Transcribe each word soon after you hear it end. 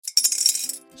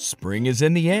Spring is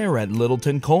in the air at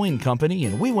Littleton Coin Company,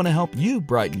 and we want to help you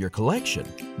brighten your collection.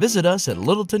 Visit us at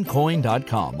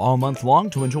littletoncoin.com all month long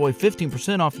to enjoy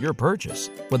 15% off your purchase.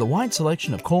 With a wide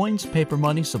selection of coins, paper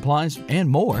money, supplies, and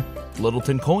more,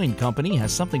 Littleton Coin Company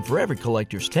has something for every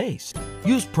collector's taste.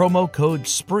 Use promo code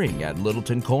SPRING at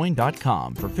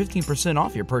littletoncoin.com for 15%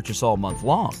 off your purchase all month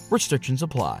long. Restrictions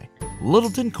apply.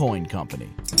 Littleton Coin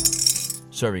Company.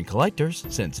 Serving collectors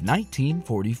since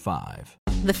 1945.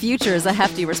 The future is a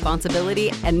hefty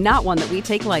responsibility and not one that we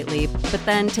take lightly. But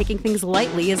then taking things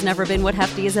lightly has never been what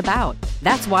Hefty is about.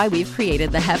 That's why we've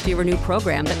created the Hefty Renew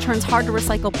program that turns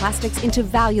hard-to-recycle plastics into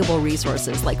valuable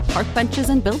resources like park benches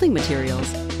and building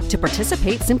materials. To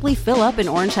participate, simply fill up an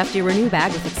orange Hefty Renew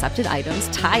bag with accepted items,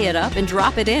 tie it up, and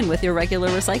drop it in with your regular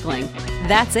recycling.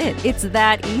 That's it. It's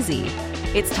that easy.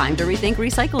 It's time to rethink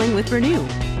recycling with Renew.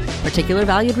 Particular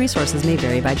valued resources may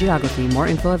vary by geography. More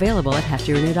info available at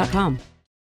heftyrenew.com.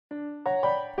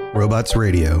 Robots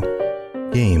Radio.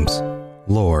 Games,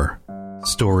 lore,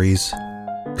 stories,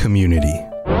 community.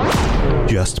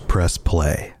 Just press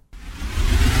play.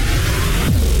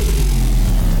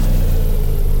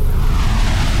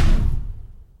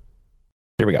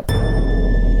 Here we go.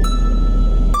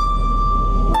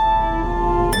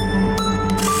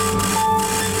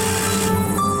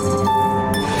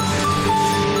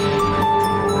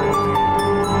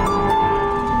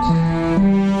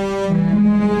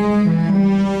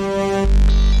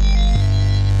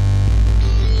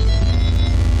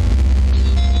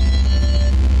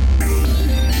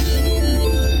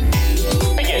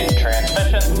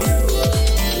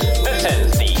 This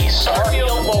is the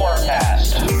Starfield Lorecast.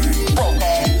 Roll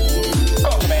call.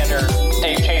 Co-Commander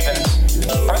Dave Chafins,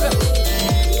 present.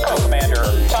 Co-Commander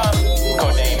Tom,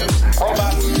 codename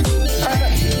Robot,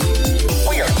 present.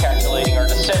 We are calculating our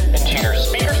descent into your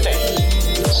speeder station.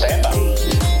 Stand by.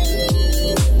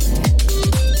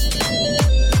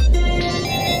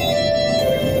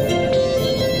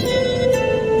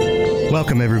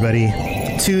 Welcome, everybody,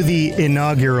 to the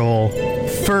inaugural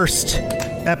first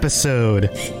episode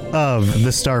of the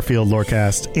Starfield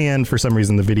Lorecast. And for some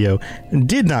reason, the video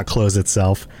did not close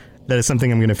itself. That is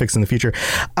something I'm going to fix in the future.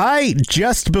 I,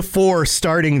 just before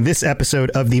starting this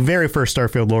episode of the very first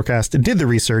Starfield Lorecast, did the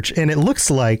research, and it looks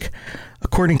like,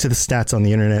 according to the stats on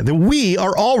the internet, that we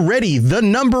are already the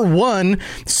number one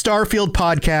Starfield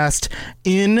podcast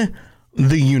in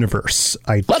the universe.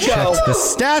 I Let's checked go. the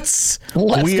stats.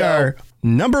 Let's we go. are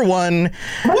number one.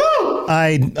 Woo!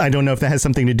 I don't know if that has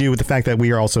something to do with the fact that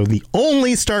we are also the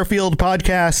only Starfield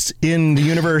podcast in the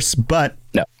universe, but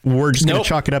No. we're just going Nope. to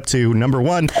chalk it up to number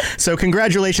one. So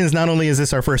congratulations. Not only is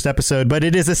this our first episode, but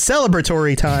it is a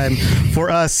celebratory time for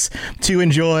us to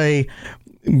enjoy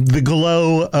the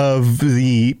glow of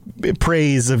the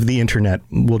praise of the internet,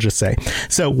 we'll just say.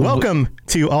 So welcome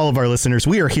to all of our listeners.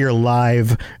 We are here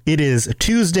live. It is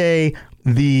Tuesday,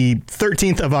 the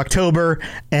 13th of October,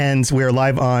 and we're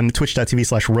live on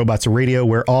twitch.tv/robotsradio,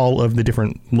 where all of the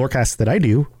different lorecasts that I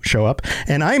do show up.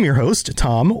 And I'm your host,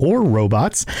 Tom, or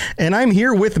Robots, and I'm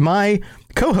here with my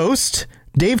co-host,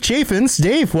 Dave Chafins.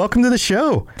 Dave, welcome to the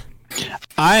show.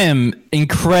 I am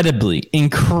incredibly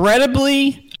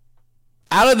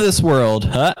out of this world,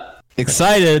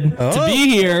 excited to be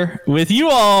here with you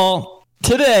all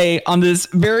today on this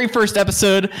very first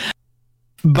episode.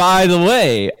 By the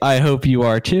way, I hope you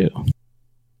are too.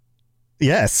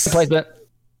 Yes. Placement.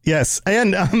 Yes.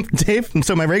 And Dave,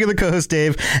 so my regular co-host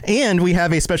Dave, and we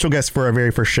have a special guest for our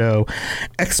very first show,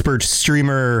 expert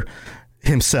streamer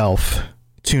himself,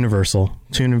 Tooniversal.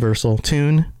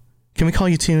 Toon. Can we call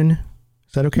you Toon?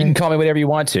 Is that okay? You can call me whatever you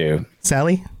want to.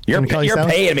 Sally? You're Can we call you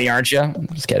Sally? paying me, aren't you? I'm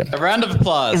just kidding. A round of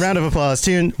applause. A round of applause.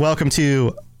 Toon, welcome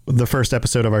to the first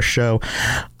episode of our show.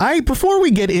 Before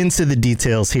we get into the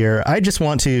details here, I just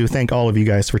want to thank all of you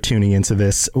guys for tuning into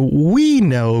this. We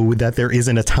know that there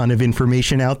isn't a ton of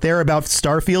information out there about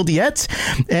Starfield yet,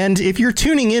 and if you're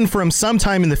tuning in from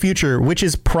sometime in the future, which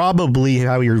is probably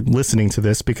how you're listening to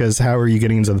this, because how are you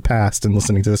getting into the past and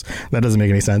listening to this? That doesn't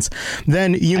make any sense.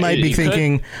 Then you might be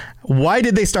thinking, why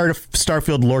did they start a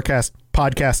Starfield Lorecast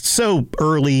podcast so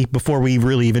early before we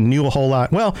really even knew a whole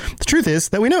lot? Well, the truth is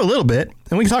that we know a little bit,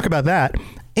 and we can talk about that.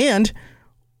 And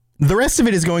the rest of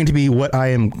it is going to be what I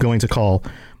am going to call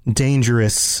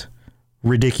dangerous,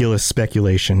 ridiculous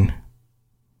speculation.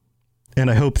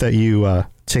 And I hope that you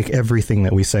take everything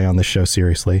that we say on this show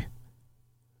seriously,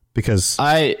 because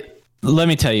let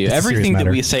me tell you, it's a serious everything that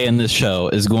matter. we say in this show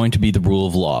is going to be the rule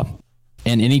of law.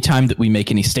 And anytime that we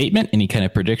make any statement, any kind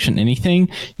of prediction, anything,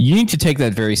 you need to take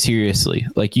that very seriously.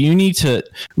 Like, you need to,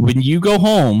 when you go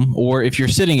home, or if you're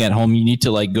sitting at home, you need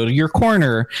to like go to your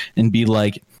corner and be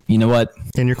like, you know what?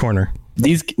 in your corner.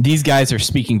 These guys are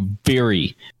speaking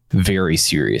very, very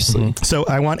seriously. So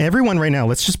I want everyone right now,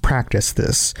 let's just practice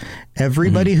this.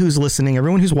 Everybody who's listening,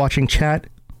 everyone who's watching chat,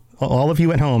 all of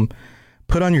you at home,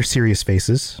 put on your serious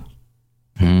faces.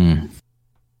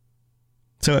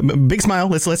 So big smile.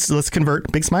 Let's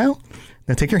convert. Big smile.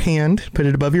 Now take your hand, put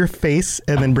it above your face,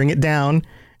 and then bring it down,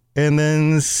 and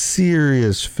then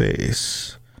serious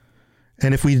face.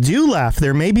 And if we do laugh,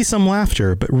 there may be some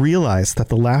laughter, but realize that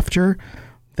the laughter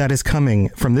that is coming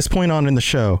from this point on in the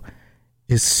show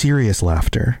is serious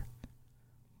laughter.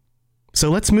 So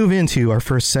let's move into our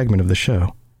first segment of the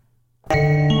show.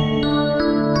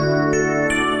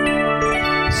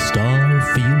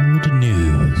 Starfield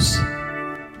News.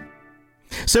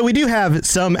 So we do have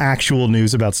some actual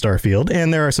news about Starfield,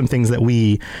 and there are some things that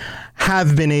we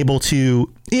have been able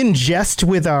to ingest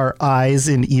with our eyes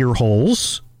and ear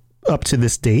holes up to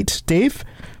this date. Dave,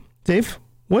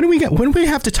 what do we got? What do we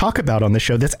have to talk about on the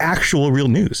show that's actual real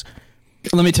news?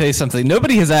 Let me tell you something.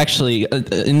 Nobody has actually,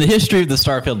 in the history of the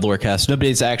Starfield Lorecast,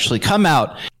 nobody's actually come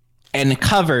out and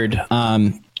covered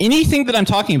anything that I'm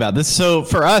talking about. So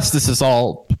for us, this is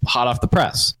all hot off the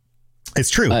press. It's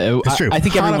true. It's true. I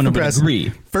think Hot everyone off the would press. agree.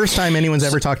 First time anyone's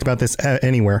ever talked about this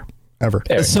anywhere, ever.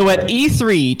 So at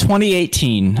E3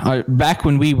 2018, back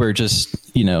when we were just,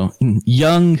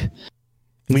 young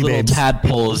little babes.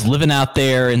 tadpoles living out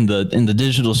there in the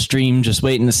digital stream, just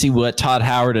waiting to see what Todd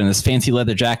Howard and his fancy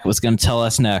leather jacket was going to tell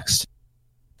us next,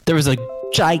 there was a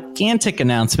gigantic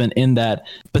announcement in that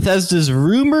Bethesda's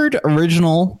rumored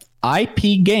original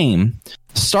IP game,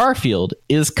 Starfield,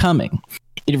 is coming.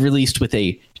 It released with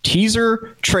a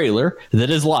teaser trailer that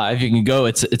is live. You can go.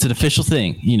 It's an official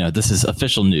thing. This is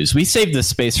official news. We saved this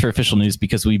space for official news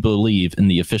because we believe in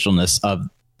the officialness of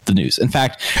the news. In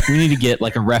fact, we need to get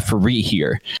like a referee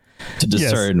here to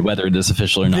discern whether it is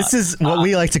official or not. This is what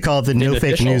we like to call the no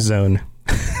fake news zone.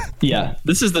 Yeah,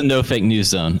 this is the no fake news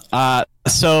zone.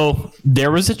 So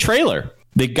there was a trailer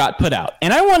that got put out,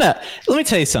 and let me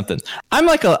tell you something. I'm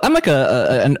like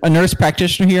a nurse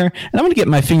practitioner here, and I'm going to get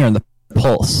my finger on the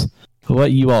pulse.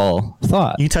 What you all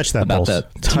thought? You touch that about pulse.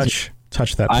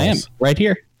 Touch that pulse. I am right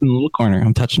here in the little corner.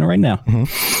 I'm touching it right now.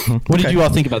 What did you all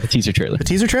think about the teaser trailer? The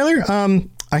teaser trailer?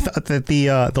 I thought that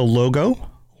the logo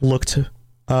looked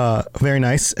very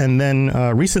nice, and then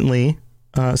recently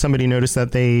somebody noticed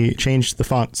that they changed the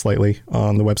font slightly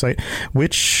on the website,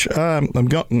 which I'm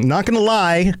not going to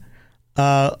lie,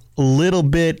 a little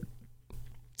bit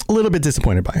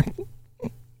disappointed by.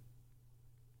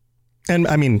 And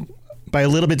I mean, by a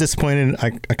little bit disappointed, I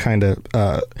kind of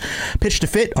pitched a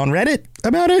fit on Reddit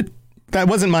about it. That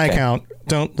wasn't my account.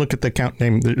 Don't look at the account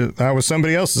name. That was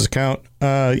somebody else's account.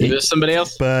 It was somebody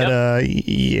else? But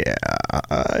yeah,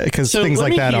 because things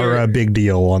like that are a big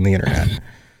deal on the internet.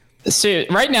 So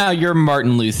right now you're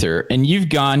Martin Luther, and you've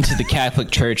gone to the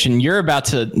Catholic Church, and you're about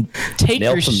to take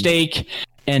your stake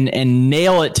and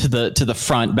nail it to the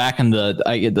front back in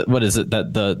the what is it,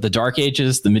 the Dark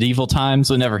Ages, the medieval times,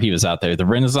 whenever he was out there, the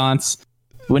Renaissance,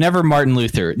 whenever Martin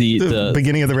Luther, the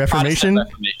beginning of the Reformation.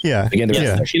 Yeah, beginning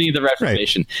of the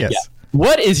Reformation. Right. Yes. Yeah.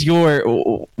 What's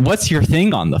your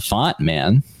thing on the font,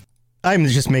 man? I'm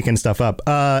just making stuff up.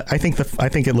 I think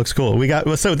it looks cool.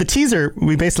 So the teaser,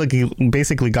 we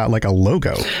basically got like a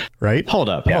logo, right? Hold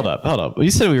up. You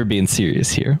said we were being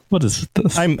serious here. What is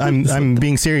this? I'm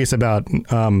being serious about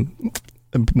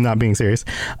not being serious.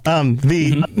 I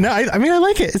mean, I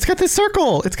like it. It's got the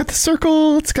circle. It's got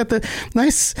the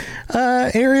nice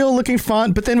Arial looking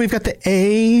font, but then we've got the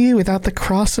A without the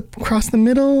cross across the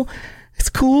middle. It's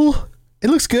cool. It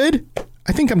looks good.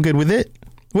 I think I'm good with it.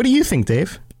 What do you think,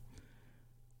 Dave?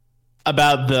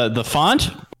 About the font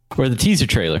or the teaser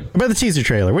trailer? About the teaser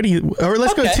trailer. What do you? Or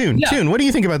let's go Tune. Yeah. Tune. What do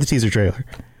you think about the teaser trailer?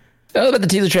 About the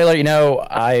teaser trailer,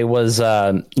 I was,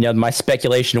 my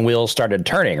speculation wheels started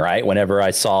turning, right? Whenever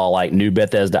I saw like new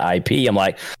Bethesda IP, I'm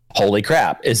like, holy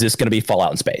crap, is this going to be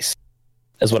Fallout in space?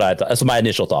 That's what I thought. That's what my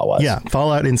initial thought was. Yeah,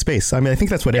 Fallout in space. I mean, I think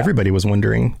that's what everybody was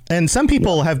wondering. And some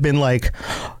people have been like,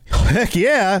 heck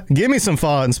yeah, give me some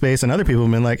Fallout in space. And other people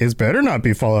have been like, it better not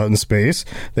be Fallout in space.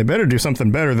 They better do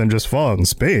something better than just Fallout in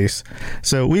space.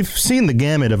 So we've seen the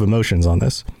gamut of emotions on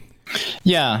this.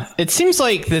 Yeah, it seems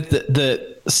like that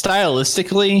the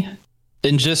stylistically,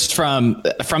 and just from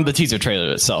the teaser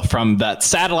trailer itself, from that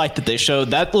satellite that they showed,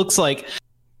 that looks like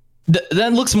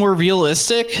that looks more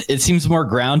realistic. It seems more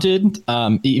grounded,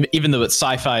 even though it's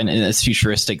sci-fi and it's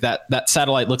futuristic. That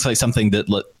satellite looks like something that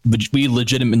we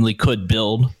legitimately could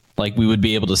build, like we would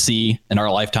be able to see in our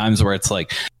lifetimes, where it's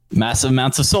like massive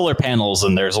amounts of solar panels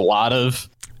and there's a lot of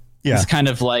it's kind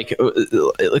of like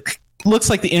looks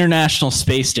like the International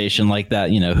Space Station, like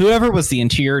that. Whoever was the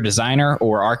interior designer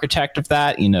or architect of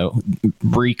that,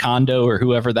 Marie Kondo or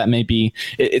whoever that may be,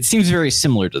 it seems very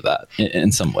similar to that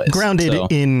in some ways.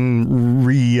 Grounded in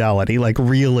reality, like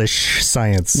realish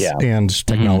science and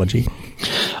technology.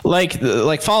 Like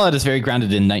Fallout is very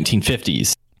grounded in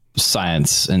 1950s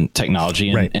science and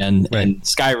technology, and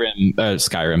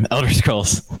Skyrim, Elder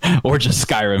Scrolls, or just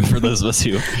Skyrim for those of us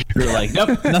who are like,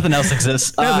 nope, nothing else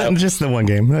exists. Just the one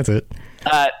game. That's it.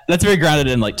 That's very grounded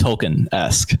in like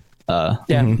Tolkien-esque,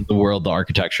 the world, the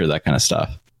architecture, that kind of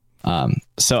stuff.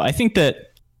 So I think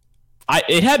that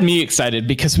it had me excited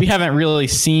because we haven't really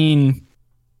seen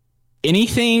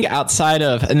anything outside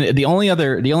of, and the only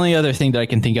other thing that I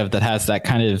can think of that has that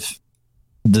kind of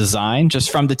design just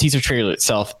from the teaser trailer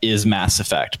itself is Mass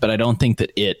Effect, but I don't think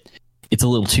that it's a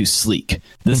little too sleek.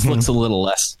 This looks a little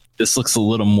less. This looks a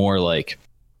little more like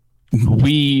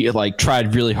we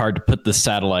tried really hard to put the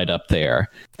satellite up there,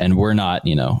 and we're not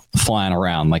flying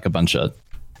around like a bunch of.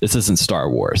 This isn't Star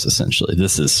Wars, essentially.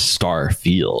 This is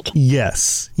Starfield.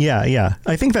 Yes, yeah.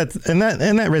 I think that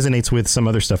resonates with some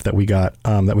other stuff that we got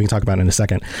that we can talk about in a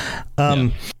second.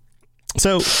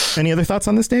 So, any other thoughts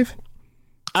on this, Dave?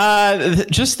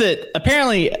 Just that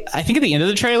apparently, I think at the end of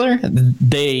the trailer,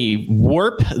 they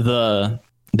warp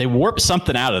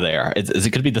something out of there.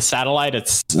 It could be the satellite.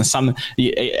 It's some.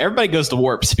 Everybody goes to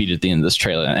warp speed at the end of this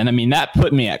trailer, and I mean that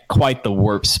put me at quite the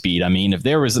warp speed. I mean, if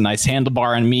there was a nice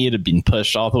handlebar on me, it'd been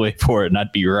pushed all the way forward, and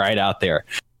I'd be right out there,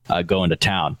 going to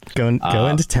town. Going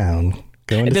into town.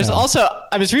 Also,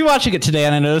 I was rewatching it today,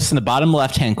 and I noticed in the bottom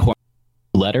left-hand corner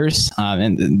letters,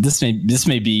 and this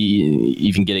may be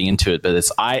even getting into it, but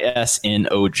it's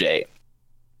ISNOJ,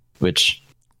 which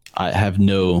I have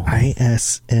no.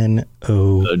 ISNOJ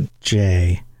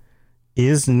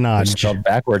is not spelled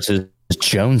backwards is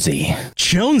Jonesy.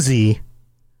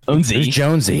 Who's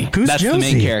Jonesy? That's the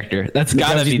main character. That's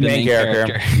gotta be the main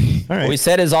character. All right. What we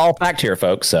said is all fact here,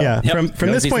 folks. So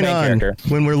from this point on,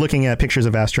 when we're looking at pictures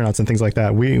of astronauts and things like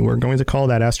that, we're going to call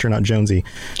that astronaut Jonesy.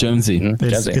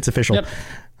 It's official. Yep.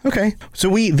 Okay.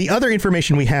 So the other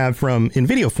information we have from in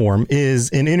video form is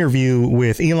an interview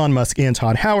with Elon Musk and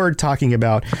Todd Howard talking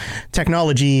about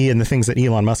technology and the things that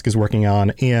Elon Musk is working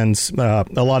on. And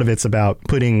a lot of it's about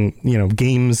putting,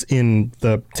 games in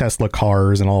the Tesla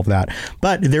cars and all of that.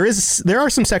 But there are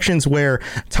some sections where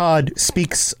Todd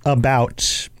speaks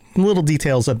about little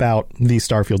details about the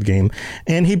Starfield game,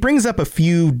 and he brings up a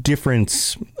few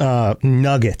different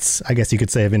nuggets, I guess you could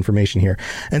say, of information here.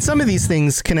 And some of these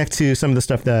things connect to some of the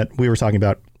stuff that we were talking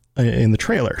about in the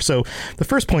trailer. So the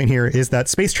first point here is that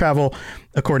space travel,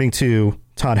 according to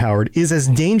Todd Howard, is as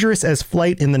dangerous as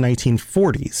flight in the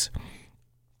 1940s.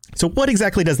 So what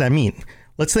exactly does that mean?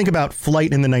 Let's think about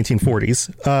flight in the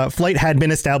 1940s. Flight had been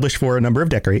established for a number of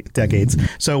decades.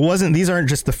 So these aren't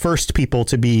just the first people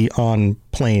to be on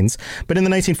planes. But in the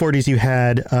 1940s, you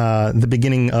had the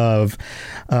beginning of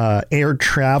air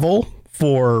travel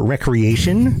for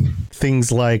recreation.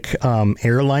 Things like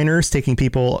airliners taking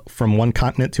people from one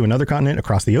continent to another continent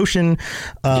across the ocean.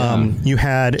 You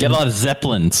had a lot of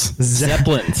Zeppelins.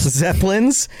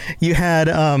 You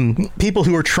had people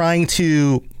who were trying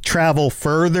to travel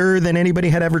further than anybody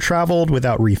had ever traveled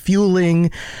without refueling.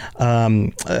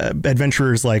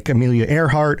 Adventurers like Amelia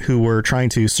Earhart, who were trying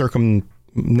to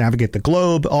circumnavigate the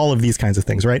globe, all of these kinds of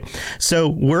things, right? So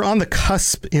we're on the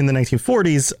cusp in the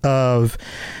 1940s of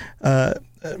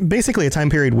basically a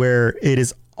time period where it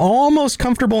is almost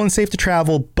comfortable and safe to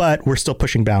travel, but we're still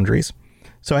pushing boundaries.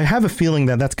 So I have a feeling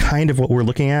that that's kind of what we're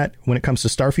looking at when it comes to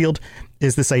Starfield,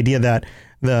 is this idea that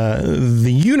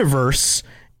the universe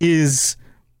is,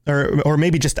 or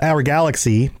maybe just our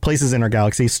galaxy, places in our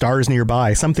galaxy, stars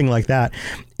nearby, something like that,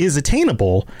 is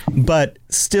attainable, but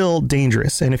still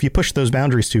dangerous. And if you push those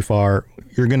boundaries too far,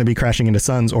 you're going to be crashing into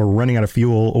suns or running out of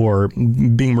fuel or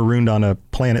being marooned on a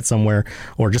planet somewhere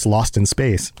or just lost in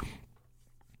space.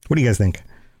 What do you guys think?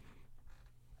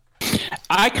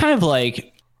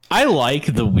 I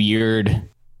like the weird.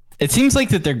 It seems like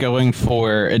that they're going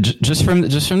for just from the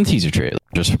teaser trailer,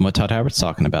 just from what Todd Howard's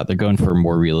talking about. They're going for a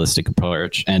more realistic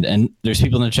approach, and there's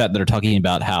people in the chat that are talking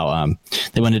about how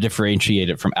they want to differentiate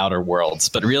it from Outer Worlds.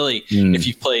 But really, if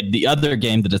you've played the other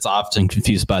game that it's often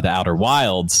confused by, the Outer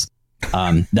Wilds,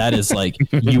 that is like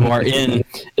you are in.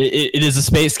 It is a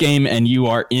space game, and you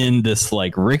are in this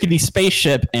like rickety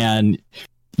spaceship, and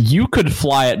you could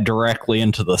fly it directly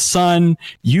into the sun.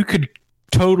 You could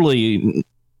totally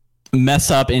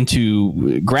mess up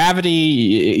into gravity.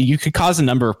 You could cause a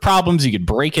number of problems. You could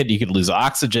break it. You could lose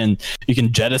oxygen. You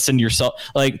can jettison yourself.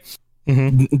 Like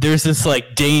there's this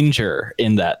like danger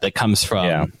in that comes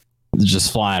from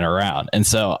just flying around. And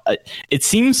so it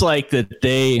seems like that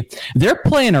they're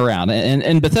playing around,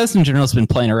 and Bethesda in general has been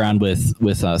playing around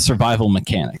with survival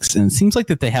mechanics. And it seems like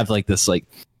that they have like this like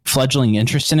fledgling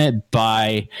interest in it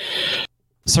by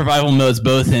survival modes,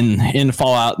 both in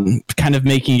Fallout and kind of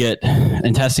making it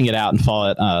and testing it out in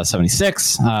Fallout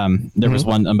 76. There was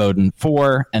one mode in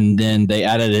 4, and then they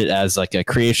added it as like a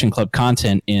Creation Club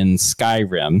content in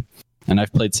Skyrim. And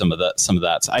I've played some of that.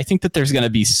 So I think that there's going to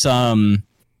be some.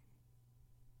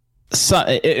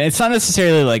 It's not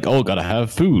necessarily like, oh, gotta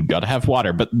have food, gotta have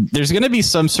water, but there's going to be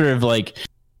some sort of like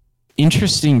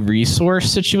interesting resource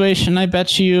situation, I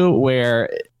bet you, where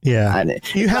you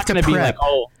have to prep. Be like,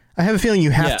 oh, I have a feeling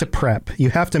you have to prep.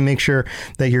 You have to make sure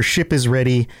that your ship is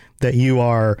ready, that you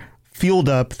are fueled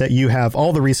up, that you have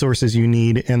all the resources you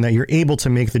need, and that you're able to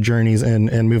make the journeys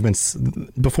and movements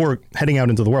before heading out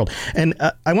into the world. And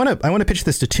I want to pitch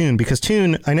this to Toon, because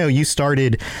Toon, I know you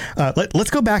started. Let's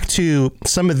go back to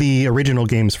some of the original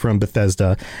games from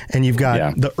Bethesda, and you've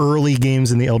got the early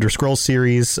games in the Elder Scrolls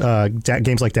series,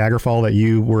 games like Daggerfall that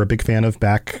you were a big fan of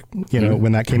back,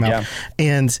 when that came out,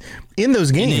 and in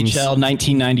those games, NHL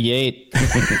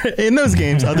 1998. In those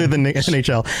games, other than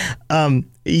NHL,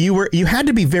 you had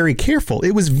to be very careful.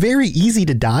 It was very easy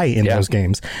to die in those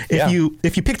games.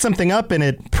 If you picked something up and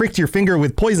it pricked your finger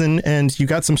with poison and you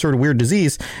got some sort of weird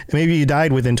disease, maybe you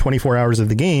died within 24 hours of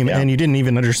the game and you didn't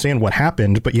even understand what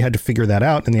happened, but you had to figure that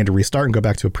out and you had to restart and go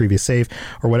back to a previous save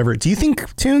or whatever. Do you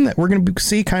think, Toon, that we're going to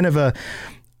see kind of a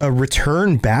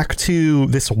return back to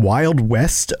this Wild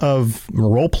West of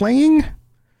role playing?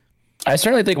 I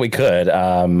certainly think we could.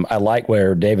 I like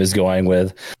where Dave is going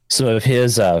with some of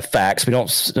his facts. I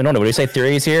don't know. What do you say?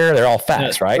 Theories here? They're all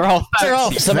facts, right? They're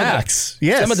all facts.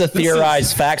 Some of the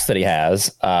theorized facts that he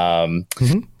has.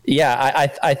 Yeah,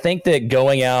 I think that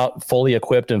going out fully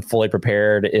equipped and fully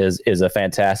prepared is a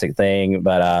fantastic thing.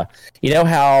 But you know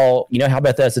how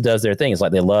Bethesda does their thing. It's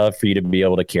like they love for you to be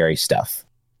able to carry stuff.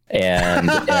 And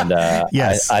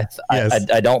yes. I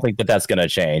don't think that that's going to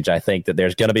change. I think that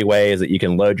there's going to be ways that you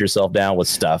can load yourself down with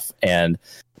stuff and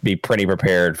be pretty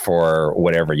prepared for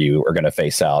whatever you are going to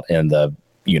face out in the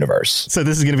universe. So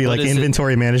this is going to be like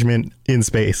inventory management in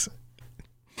space.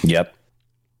 Yep.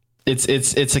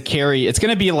 It's a carry. It's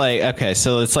going to be like, okay,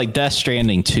 so it's like Death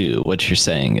Stranding 2. What you're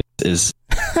saying is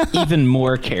even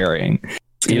more carrying.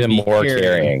 Even more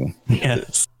carrying.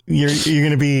 Yes. You're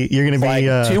gonna be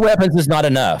like, 2 weapons is not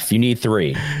enough. You need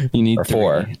 3. You need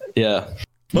 4. Yeah.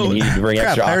 You need to bring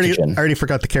extra oxygen. I already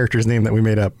forgot the character's name that we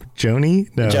made up. Joni?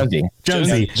 No. Jonesy.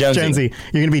 Jonesy.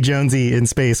 You're gonna be Jonesy in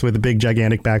space with a big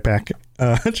gigantic backpack.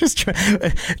 There's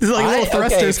like little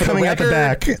thrusters coming out the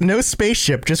back. No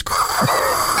spaceship. Just go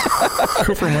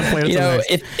from one planet to the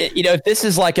next. If this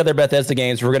is like other Bethesda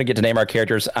games, we're gonna get to name our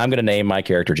characters. I'm gonna name my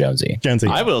character Jonesy.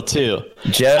 I will too.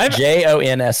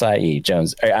 Jonesie.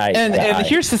 Jones. And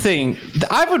here's the thing.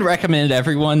 I would recommend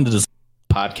everyone that is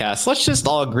podcast. Let's just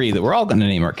all agree that we're all going to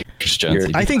name our characters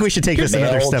Jonesy. I think we should take this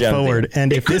another step forward.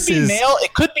 And if this is male,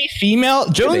 it could be female.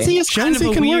 Jonesy is kind of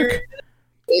a weird.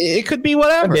 It could be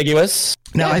whatever. Ambiguous.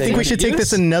 Now, I think we should take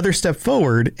this another step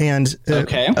forward and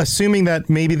assuming that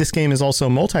maybe this game is also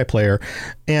multiplayer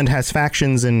and has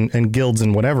factions and guilds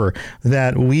and whatever,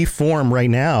 that we form right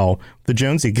now the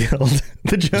Jonesy Guild,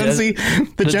 the Jonesy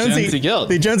Guild,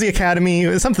 the Jonesy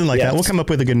Academy, something like that. We'll come up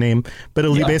with a good name, but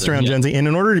it'll be based around Jonesy. And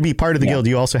in order to be part of the guild,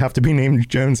 you also have to be named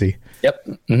Jonesy. Yep.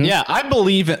 Mm-hmm. Yeah, I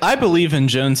believe in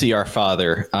Jonesy, our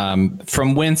father,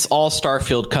 from whence all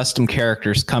Starfield custom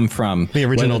characters come from. The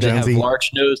original Jonesy. They have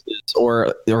large noses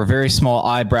or very small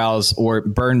eyebrows or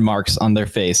burn marks on their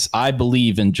face. I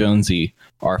believe in Jonesy,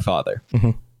 our father. Mm-hmm.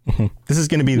 Mm-hmm. This is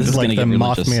going to be like the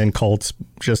Mothman cult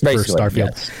just basically, for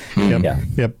Starfield. Yes.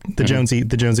 Yep. The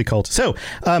Jonesy cult. So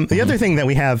the other thing that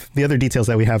we have, the other details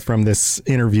that we have from this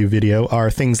interview video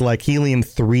are things like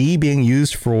helium-3 being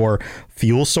used for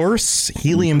fuel source.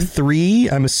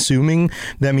 Helium-3, I'm assuming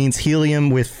that means helium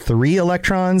with 3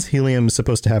 electrons. Helium is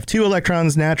supposed to have 2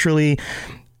 electrons naturally.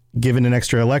 Given an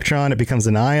extra electron, it becomes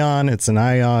an ion. It's an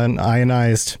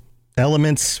ionized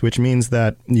elements, which means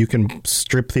that you can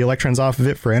strip the electrons off of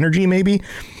it for energy, maybe.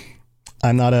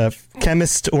 I'm not a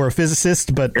chemist or a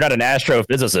physicist, but you're not an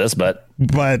astrophysicist, but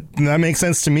that makes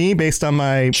sense to me based on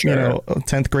my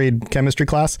 10th grade chemistry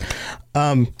class.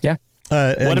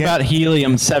 What about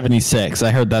helium-76?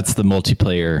 I heard that's the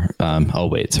multiplayer.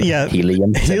 Yeah,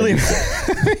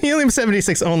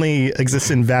 helium-76 only exists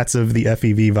in vats of the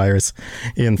FEV virus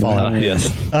in Fallout.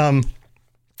 Yes.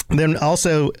 Then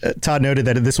also, Todd noted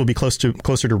that this will be closer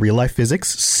to real life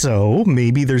physics. So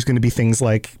maybe there's going to be things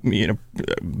like,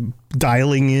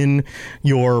 dialing in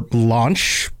your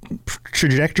launch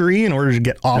trajectory in order to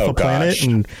get off a planet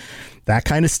and that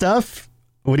kind of stuff.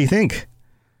 What do you think?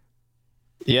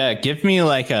 Yeah, give me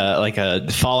like a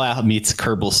Fallout meets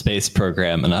Kerbal Space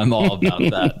Program, and I'm all about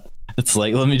that. It's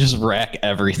like, let me just wreck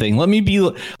everything.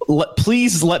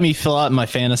 Please let me fill out my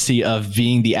fantasy of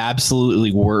being the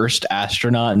absolutely worst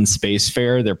astronaut in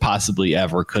spacefarer there possibly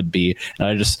ever could be. And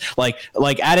I just like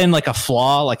add in like a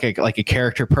flaw, like a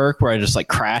character perk where I just like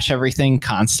crash everything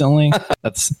constantly.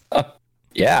 That's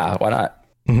yeah, why not?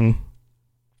 Mm-hmm.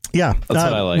 Yeah, that's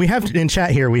what I like. We have in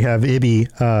chat here, we have Ibby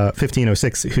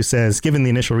 1506 who says, given the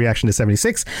initial reaction to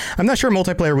 76, I'm not sure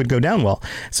multiplayer would go down well.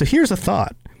 So here's a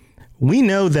thought. We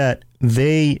know that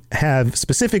they have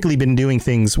specifically been doing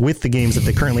things with the games that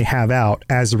they currently have out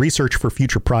as research for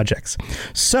future projects.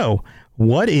 So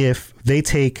what if they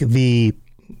take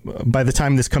by the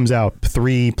time this comes out,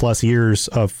 3+ years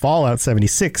of Fallout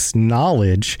 76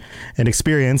 knowledge and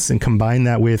experience and combine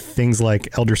that with things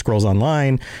like Elder Scrolls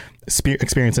Online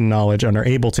experience and knowledge, and are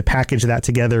able to package that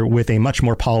together with a much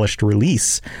more polished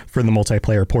release for the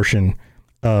multiplayer portion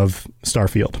of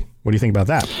Starfield. What do you think about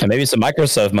that? And maybe some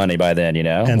Microsoft money by then,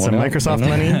 And some Microsoft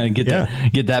money.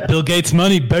 Get that Bill Gates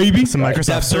money, baby. Some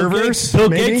Microsoft servers. Bill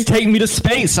Gates, take me to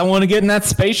space. I want to get in that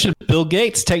spaceship. Bill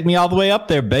Gates, take me all the way up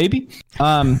there, baby.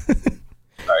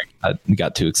 Sorry, I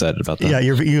got too excited about that. Yeah,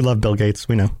 you love Bill Gates.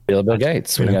 We know. Bill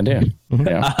Gates. What are you going to do? Mm-hmm.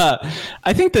 Yeah.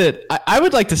 I think that I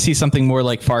would like to see something more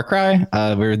like Far Cry,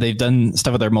 where they've done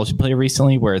stuff with their multiplayer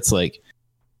recently, where it's like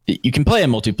you can play a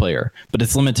multiplayer, but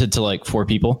it's limited to like 4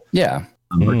 people. Yeah.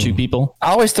 Or 2 people.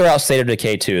 I always throw out State of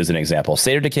Decay 2 as an example.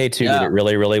 State of Decay 2 did it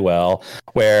really, really well,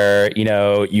 where,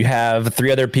 you have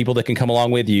 3 other people that can come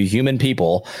along with you, human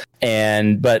people,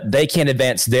 but they can't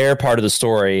advance their part of the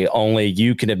story. Only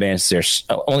you can advance your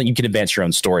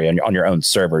own story on your own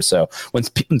server. So when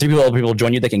 3 other people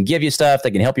join you, they can give you stuff,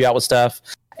 they can help you out with stuff,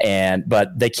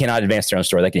 but they cannot advance their own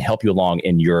story. They can help you along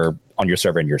on your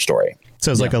server and your story.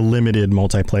 So it's like a limited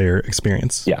multiplayer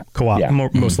experience. Yeah. Co-op,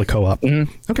 mostly co-op.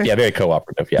 Mm-hmm. Okay. Yeah, very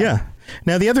cooperative. Yeah.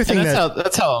 Now the other thing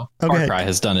that's how Far Cry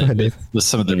has done it with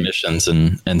some of their missions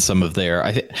and some of their.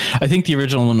 I think the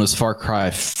original one was Far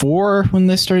Cry 4 when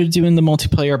they started doing the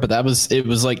multiplayer, but it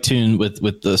was like tuned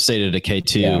with the State of Decay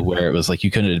 2 where it was like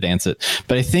you couldn't advance it.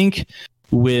 But I think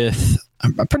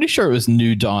I'm pretty sure it was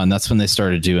New Dawn. That's when they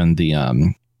started doing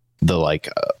the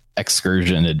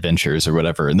excursion adventures or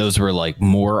whatever, and those were like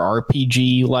more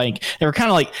RPG like. They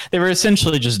were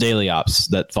essentially just daily ops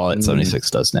that Fallout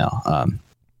 76 does now.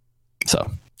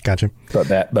 So gotcha.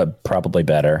 But probably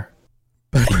better.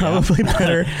 Probably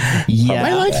better. Yeah,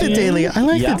 I like the daily.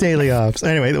 The daily ops.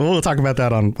 Anyway, we'll talk about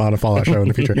that on a Fallout show in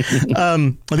the future.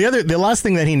 The last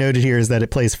thing that he noted here is that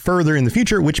it plays further in the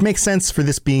future, which makes sense for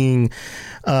this being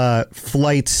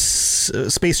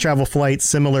space travel flights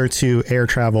similar to air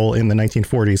travel in the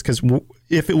 1940s. Because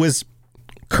if it was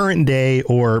current day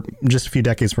or just a few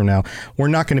decades from now, we're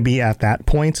not going to be at that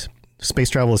point.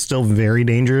 Space travel is still very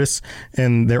dangerous,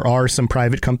 and there are some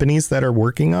private companies that are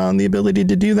working on the ability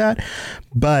to do that.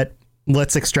 But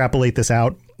let's extrapolate this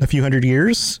out a few hundred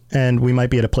years, and we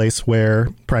might be at a place where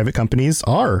private companies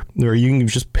are, or you can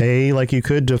just pay like you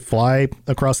could to fly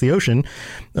across the ocean,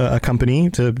 a company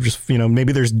to just,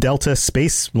 maybe there's Delta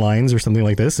Space Lines or something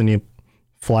like this, and you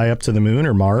fly up to the moon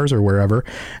or Mars or wherever,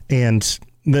 and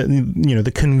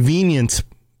the convenient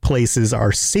places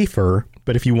are safer,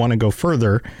 but if you want to go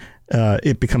further,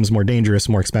 it becomes more dangerous,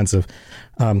 more expensive,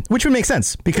 which would make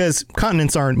sense because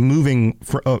continents aren't moving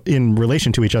in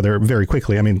relation to each other very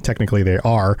quickly. I mean, technically they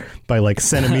are by like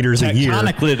centimeters a year.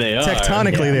 Technically they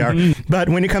are. But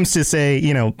when it comes to, say,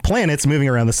 planets moving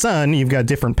around the sun, you've got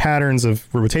different patterns of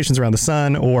rotations around the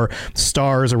sun or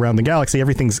stars around the galaxy.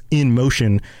 Everything's in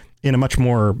motion in a much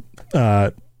more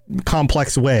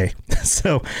complex way.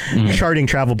 So charting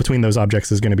travel between those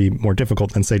objects is going to be more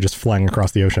difficult than, say, just flying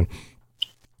across the ocean.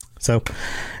 So,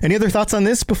 any other thoughts on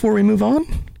this before we move on?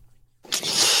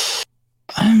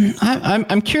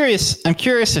 I'm curious. I'm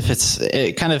curious if it's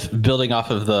kind of building off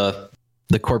of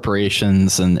the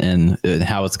corporations and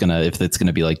how it's if it's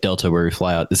gonna be like Delta where we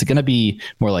fly out. Is it gonna be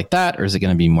more like that, or is it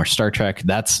gonna be more Star Trek?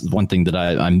 That's one thing that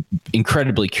I'm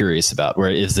incredibly curious about.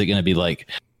 Where is it gonna be like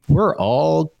we're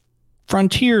all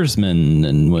frontiersmen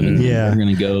and women are going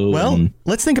to go? Well,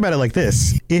 let's think about it like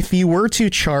this. If you were to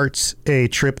chart a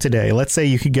trip today, let's say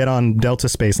you could get on Delta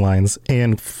Space Lines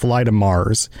and fly to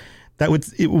Mars. That would,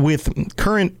 with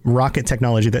current rocket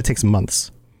technology, that takes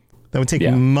months. That would take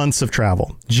months of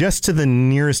travel just to the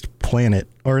nearest planet,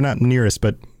 or not nearest,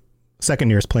 but second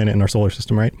nearest planet in our solar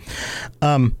system, right?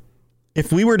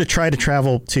 If we were to try to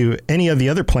travel to any of the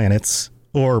other planets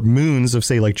or moons of,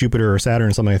 say, like Jupiter or Saturn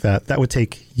or something like that, that would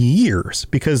take years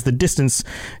because the distance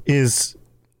is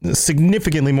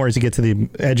significantly more as you get to the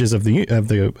edges of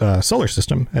the solar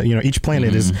system. Each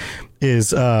planet is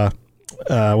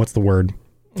what's the word?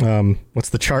 What's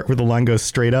the chart where the line goes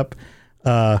straight up?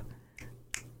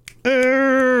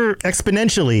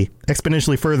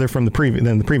 Exponentially further from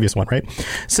than the previous one, right?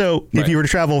 So if you were to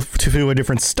travel to a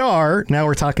different star, now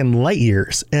we're talking light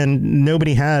years, and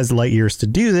nobody has light years to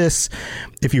do this.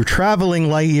 If you're traveling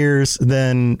light years,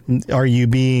 then are you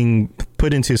being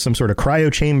put into some sort of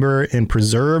cryo chamber and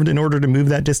preserved in order to move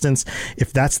that distance?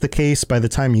 If that's the case, by the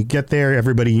time you get there,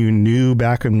 everybody you knew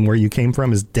back and where you came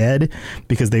from is dead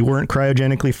because they weren't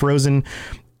cryogenically frozen.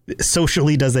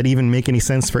 Socially, does that even make any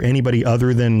sense for anybody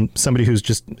other than somebody who's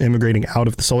just immigrating out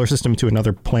of the solar system to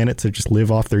another planet to just live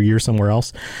off their year somewhere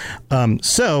else?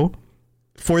 So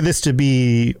for this to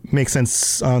make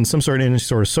sense on in any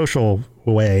sort of social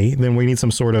way, then we need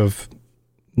some sort of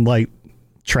light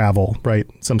travel, right?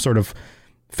 Some sort of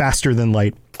faster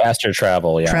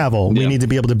travel. We need to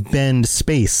be able to bend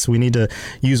space. We need to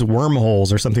use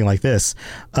wormholes or something like this.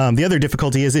 The other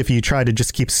difficulty is if you try to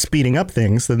just keep speeding up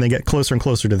things, then they get closer and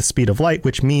closer to the speed of light,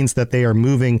 which means that they are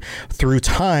moving through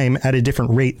time at a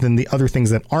different rate than the other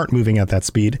things that aren't moving at that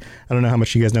speed. I don't know how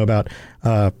much you guys know about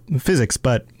physics,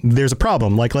 but there's a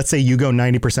problem. Like, let's say you go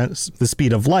 90% the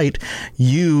speed of light.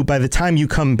 By the time you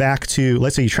come back to,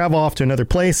 let's say you travel off to another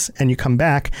place and you come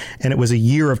back and it was a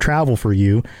year of travel for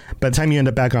you. By the time you end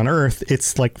up back on Earth,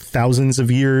 it's like thousands of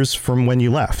years from when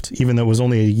you left, even though it was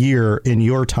only a year in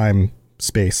your time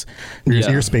space,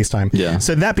 your space time. Yeah.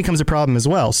 So that becomes a problem as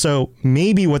well. So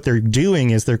maybe what they're doing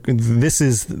is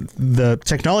the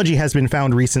technology has been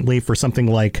found recently for something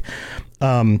like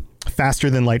faster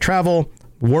than light travel,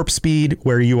 warp speed,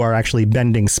 where you are actually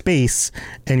bending space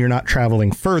and you're not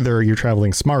traveling further, you're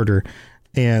traveling smarter.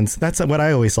 And that's what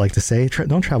I always like to say.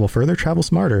 Don't travel further, travel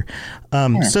smarter.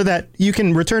 So that you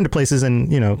can return to places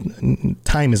and,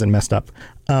 time isn't messed up.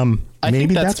 I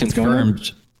think that's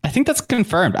confirmed. I think that's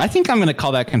confirmed. I think I'm going to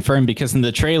call that confirmed because in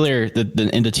the trailer,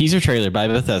 in the teaser trailer by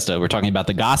Bethesda, we're talking about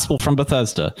the gospel from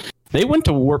Bethesda. They went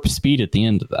to warp speed at the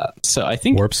end of that. So I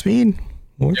think warp speed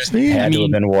had to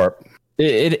have been warp.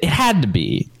 It had to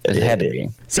be. It had to be.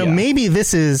 So maybe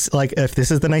this is like, if this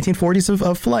is the 1940s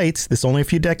of flight, this only a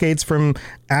few decades from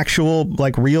actual,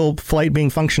 like, real flight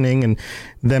being functioning and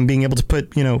them being able to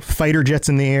put, fighter jets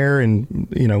in the air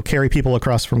and, carry people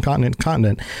across from continent to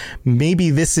continent. Maybe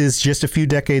this is just a few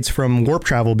decades from warp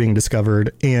travel being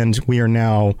discovered, and we are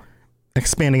now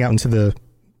expanding out into the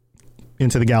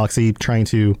galaxy, trying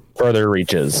to further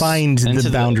reaches, find the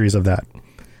boundaries of that.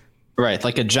 Right,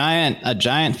 like a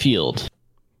giant field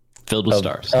filled with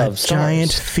stars. A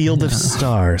giant field of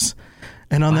stars.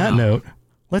 And on that note,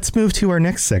 let's move to our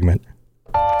next segment.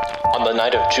 On the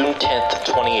night of June 10th,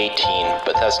 2018,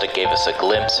 Bethesda gave us a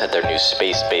glimpse at their new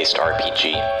space-based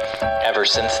RPG. Ever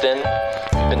since then,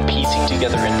 we've been piecing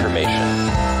together information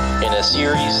in a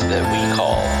series that we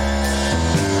call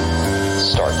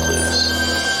Star Clues.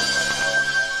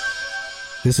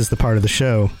 This is the part of the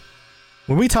show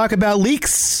where we talk about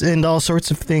leaks and all sorts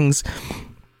of things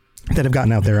that have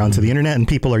gotten out there onto the internet and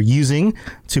people are using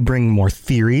to bring more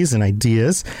theories and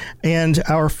ideas. And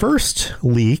our first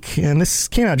leak, and this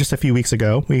came out just a few weeks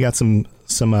ago, we got some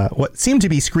what seemed to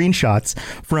be screenshots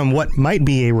from what might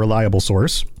be a reliable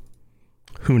source.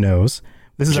 Who knows?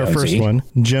 This is Jonesy. Our first one,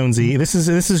 Jonesy. This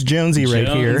is Jonesy right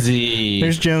here.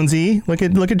 There's Jonesy. Look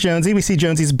at Jonesy. We see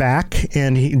Jonesy's back,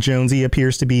 and Jonesy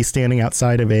appears to be standing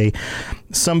outside of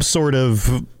some sort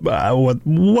of what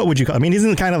would you call? I mean, isn't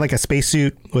it kind of like a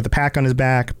spacesuit with a pack on his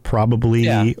back, probably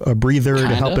a breather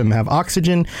to help him have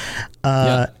oxygen.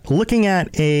 Looking at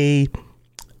it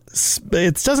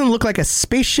doesn't look like a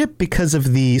spaceship because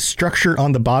of the structure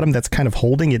on the bottom that's kind of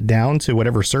holding it down to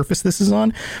whatever surface this is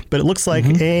on, but it looks like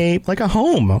a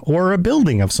home or a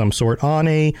building of some sort on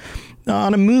a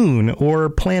moon or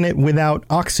planet without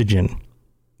oxygen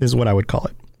is what I would call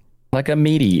it. Like a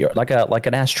meteor, like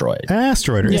an asteroid. An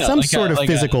asteroid or some sort of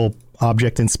physical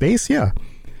object in space, A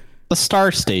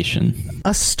star station.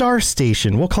 A star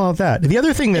station. We'll call it that. The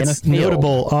other thing that's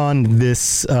notable on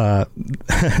this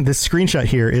this screenshot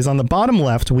here is on the bottom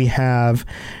left, we have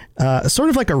sort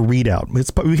of like a readout.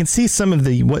 We can see some of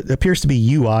what appears to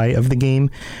be UI of the game.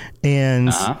 And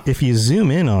if you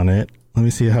zoom in on it, let me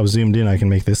see how zoomed in I can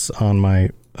make this on my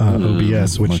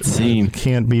OBS, which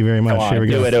can't be very much. Here we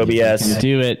go. Do it, OBS.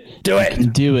 Do it.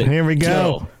 Here we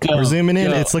go. We're zooming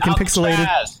in. It's looking pixelated.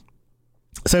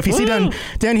 So if you see down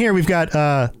here, we've got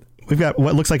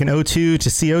what looks like an O2 to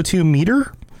CO2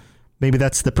 meter. Maybe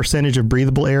that's the percentage of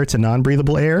breathable air to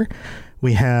non-breathable air.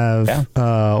 We have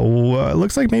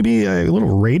looks like maybe a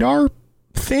little radar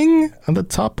thing on the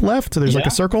top left. So there's like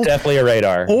a circle. Definitely a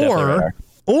radar.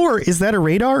 Or is that a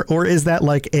radar, or is that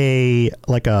like a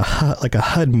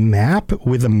HUD map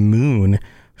with a moon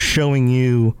showing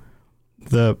you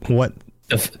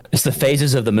it's the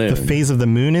phases of the moon. The phase of the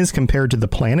moon is compared to the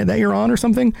planet that you're on, or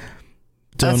something.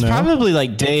 That's probably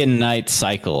like day and night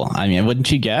cycle. I mean,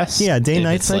 wouldn't you guess? Yeah, day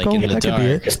night cycle. Like that could be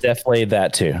it. It's definitely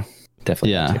that too.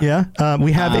 Definitely. Yeah. Yeah.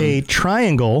 We have a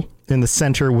triangle in the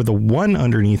center with a 1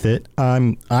 underneath it.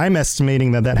 I'm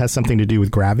estimating that has something to do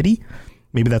with gravity.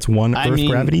 Maybe that's Earth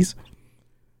gravities.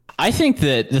 I think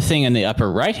that the thing in the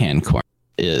upper right-hand corner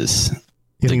is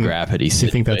the gravity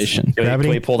situation. Can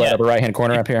we pull that upper right-hand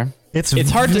corner up here? It's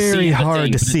hard to see. Very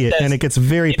hard to see it, and it gets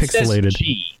very pixelated.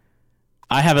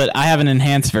 I have an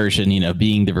enhanced version,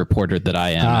 being the reporter that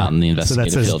I am out in the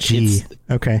investigative field. So that says G.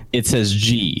 Okay. It says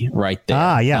G right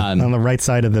there. Yeah, on the right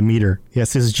side of the meter. Yeah, it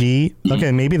says G. Mm-hmm.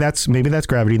 Okay, maybe that's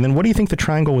gravity. And then what do you think the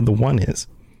triangle with the 1 is?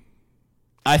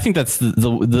 I think that's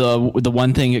the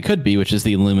one thing it could be, which is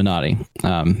the Illuminati,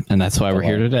 and that's why we're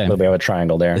here today. We have a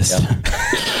triangle there. So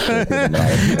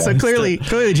clearly,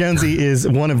 Jonesy is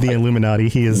one of the Illuminati.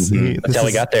 He is. That's how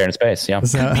we got there in space. Yeah.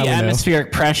 Could be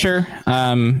atmospheric pressure.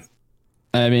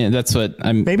 I mean, that's what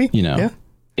I'm. Maybe. Yeah.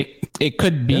 It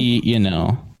could be.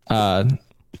 Yeah.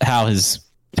 How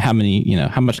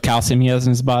much calcium he has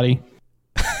in his body.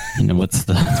 What's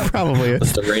the probably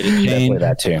what's the rate of pain? Definitely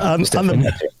that too.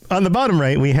 On the bottom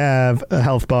right, we have a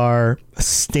health bar,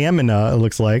 stamina, it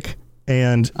looks like,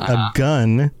 and a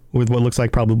gun with what looks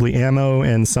like probably ammo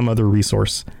and some other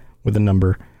resource with a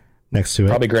number next to it.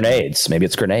 Probably grenades. Maybe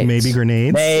it's grenades. Maybe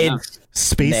grenades. Nades.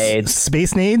 Space nades.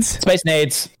 Space nades.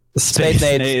 Space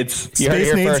nades. You heard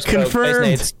it here first.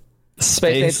 Confirmed.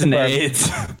 Space nades.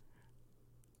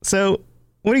 So,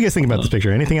 what do you guys think about this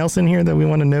picture? Anything else in here that we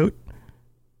want to note?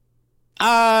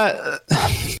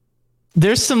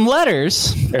 There's some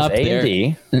letters. There's up A there. and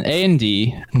D. An A and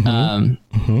D.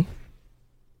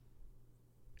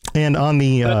 And on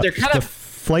the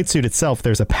flight suit itself,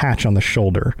 there's a patch on the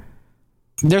shoulder.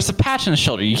 There's a patch on the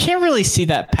shoulder. You can't really see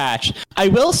that patch. I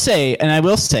will say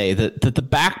that the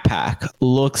backpack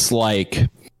looks like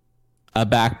a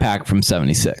backpack from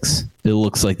 76. It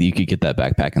looks like you could get that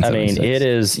backpack in 76. I mean, it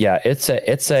is. Yeah, it's a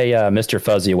Mr.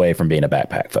 Fuzzy away from being a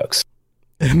backpack, folks.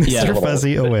 Mr.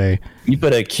 Fuzzy away. You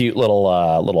put a cute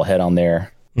little head on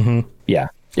there. Mm-hmm. Yeah.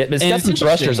 It's got some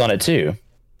thrusters on it too.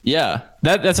 Yeah,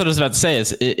 that's what I was about to say.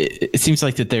 Is it seems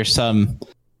like that there's some.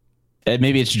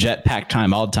 Maybe it's jetpack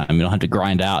time all the time. You don't have to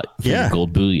grind out for your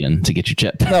gold bullion to get your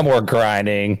jetpack. No more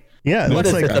grinding. Yeah, what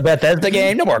is it? The Bethesda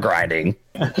game? No more grinding.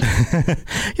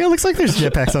 It looks like there's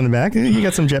jetpacks on the back. You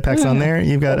got some jetpacks on there.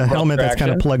 You've got a helmet that's kind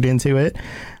of plugged into it.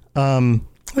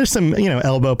 There's some,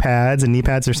 elbow pads and knee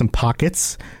pads. There's some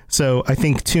pockets. So I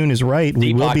think Toon is right.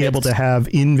 We will be able to have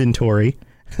inventory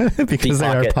because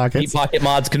there are pockets. Deep pocket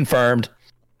mods confirmed.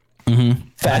 Mm-hmm.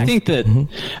 I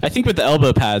think with the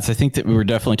elbow pads, I think that we were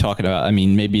definitely talking about. I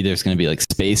mean, maybe there's going to be like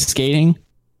space skating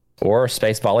or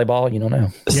space volleyball. You don't know.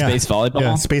 Space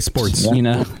volleyball, space sports.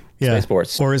 Space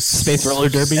sports or space roller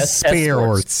derby,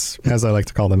 sports, as I like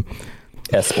to call them.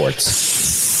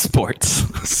 Sports.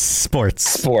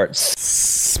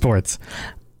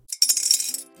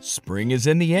 Spring is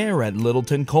in the air at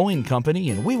Littleton Coin Company,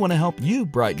 and we want to help you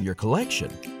brighten your collection.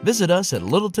 Visit us at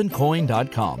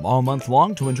littletoncoin.com all month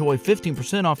long to enjoy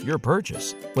 15% off your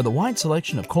purchase. With a wide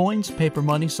selection of coins, paper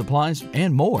money, supplies,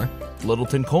 and more,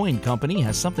 Littleton Coin Company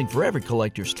has something for every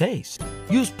collector's taste.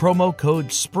 Use promo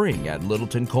code SPRING at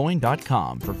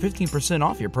littletoncoin.com for 15%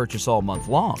 off your purchase all month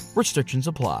long. Restrictions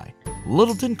apply.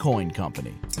 Littleton Coin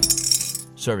Company.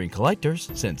 Serving collectors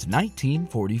since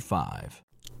 1945.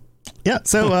 Yeah,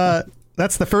 so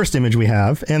that's the first image we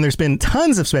have, and there's been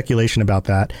tons of speculation about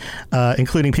that,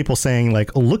 including people saying,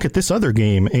 like, look at this other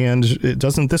game, and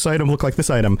doesn't this item look like this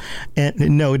item? And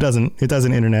no, it doesn't. It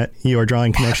doesn't, Internet. You are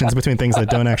drawing connections between things that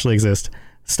don't actually exist.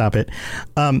 Stop it.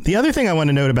 The other thing I want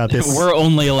to note about this... We're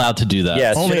only allowed to do that.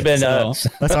 Yeah, it should have been...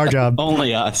 that's our job.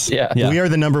 Only us. Yeah. We are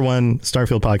the #1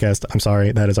 Starfield podcast. I'm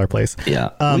sorry, that is our place. Yeah.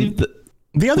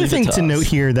 The other thing to note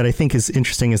here that I think is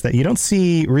interesting is that you don't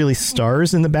see really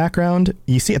stars in the background.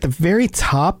 You see at the very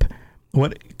top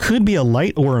what could be a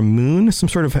light or a moon, some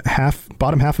sort of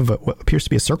bottom half of what appears to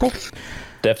be a circle.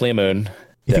 Definitely a moon.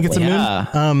 You think it's a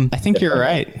moon? I think you're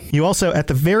right. You also, at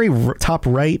the very top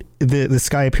right, the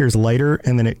sky appears lighter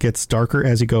and then it gets darker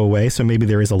as you go away. So maybe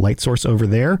there is a light source over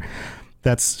there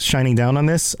that's shining down on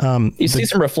this. You see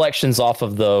some reflections off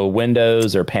of the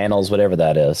windows or panels, whatever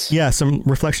that is. Yeah, some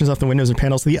reflections off the windows and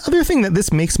panels. The other thing that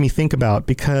this makes me think about,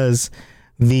 because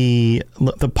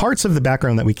the parts of the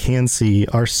background that we can see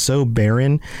are so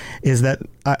barren is that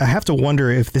I have to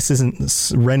wonder if this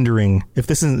isn't rendering, if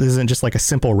this isn't just like a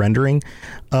simple rendering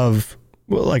of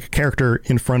like a character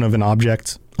in front of an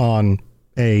object on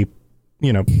a,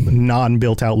 you know,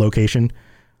 non-built out location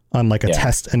on like a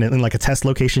test and in like a test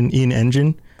location in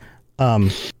engine.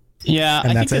 Yeah,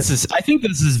 I think this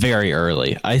is very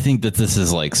early. I think that this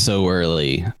is like so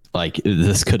early. Like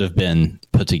this could have been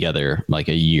put together like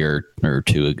a year or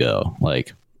two ago.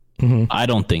 Like I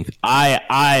don't think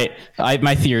I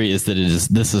my theory is that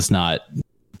this is not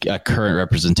a current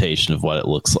representation of what it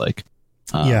looks like.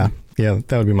 Yeah,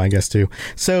 that would be my guess too.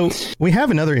 So we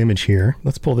have another image here.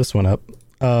 Let's pull this one up.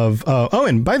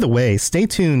 And by the way, stay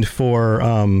tuned for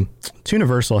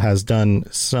Tooniversal has done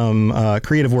some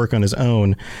creative work on his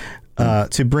own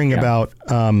to bring about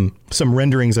some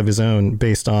renderings of his own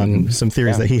based on some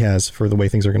theories that he has for the way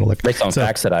things are going to look. Based on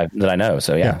facts that I know.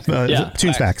 So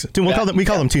Toons facts. We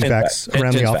call them Toons facts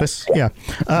around the office. Yeah.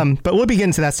 But we'll be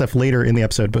getting to that stuff later in the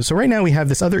episode. But so right now we have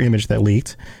this other image that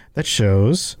leaked that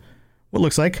shows what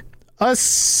looks like a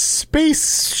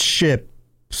spaceship,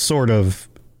 sort of.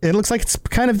 It looks like it's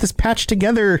kind of this patched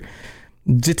together,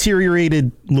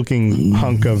 deteriorated looking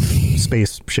hunk of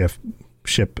spaceship.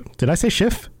 Did I say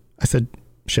ship? I said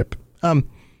ship. What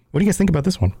do you guys think about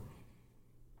this one?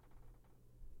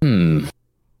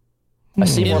 I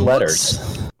see more letters.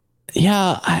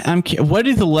 Yeah, I'm. What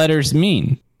do the letters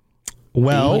mean?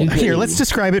 Well, here, let's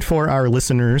describe it for our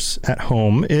listeners at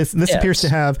home. This appears to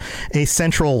have a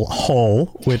central hull,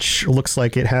 which looks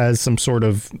like it has some sort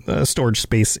of storage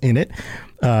space in it.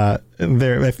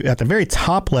 There, at the very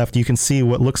top left, you can see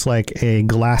what looks like a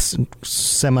glass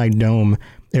semi-dome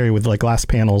area with like glass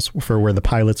panels for where the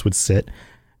pilots would sit.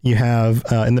 You have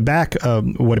in the back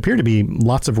what appear to be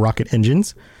lots of rocket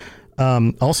engines.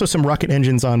 Also some rocket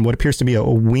engines on what appears to be a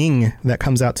wing that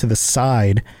comes out to the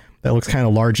side that looks kind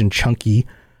of large and chunky.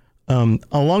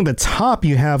 Along the top,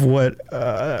 you have what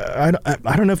I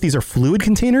don't know if these are fluid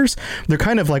containers. They're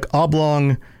kind of like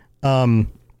oblong,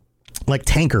 like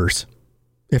tankers,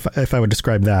 if I would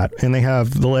describe that. And they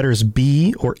have the letters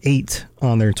B or 8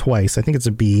 on there twice. I think it's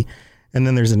a B. And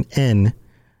then there's an N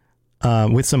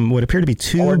with some what appear to be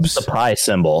tubes. Or the pi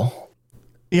symbol.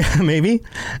 Yeah, maybe.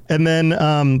 And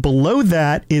then below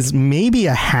that is maybe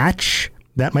a hatch.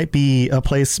 That might be a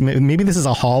place. Maybe this is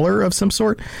a hauler of some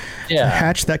sort. Yeah, a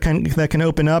hatch that can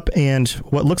open up, and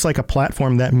what looks like a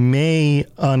platform that may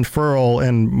unfurl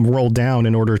and roll down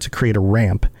in order to create a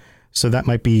ramp. So that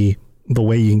might be the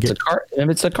way you can get.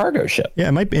 It's a cargo ship. Yeah,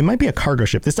 it might be a cargo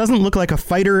ship. This doesn't look like a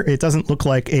fighter. It doesn't look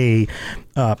like a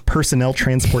personnel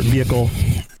transport vehicle.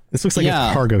 This looks like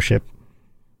a cargo ship.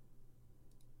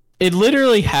 It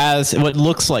literally has what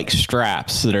looks like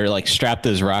straps that are like strapped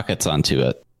those rockets onto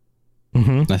it.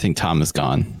 I think Tom is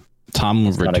gone. Tom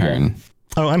will return.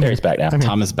 Oh, I'm here. He's back now.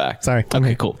 Tom is back. Sorry.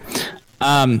 Okay, cool.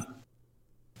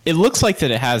 It looks like that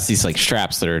it has these like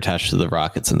straps that are attached to the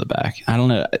rockets in the back. I don't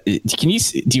know.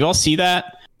 Do you all see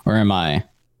that? Or am I?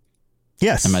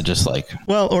 Yes. Am I just like?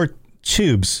 Well, or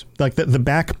tubes. Like the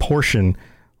back portion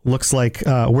looks like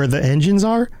where the engines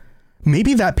are.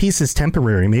 Maybe that piece is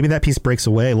temporary. Maybe that piece breaks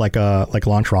away like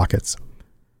launch rockets.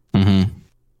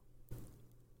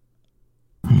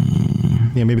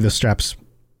 Yeah, maybe the straps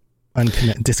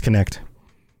disconnect.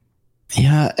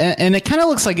 Yeah, and it kind of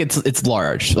looks like it's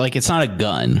large, like it's not a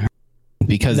gun,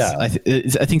 because I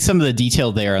think some of the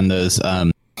detail there on those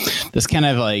this kind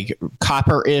of like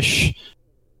copper-ish,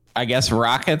 I guess,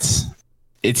 rockets.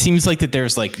 It seems like that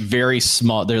there's like very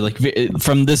small. They're like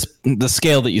from the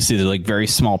scale that you see, they're like very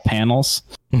small panels,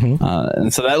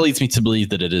 and so that leads me to believe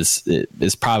that it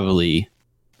is probably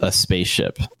a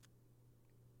spaceship.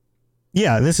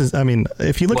 Yeah, this is. I mean,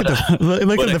 if you look at the front, what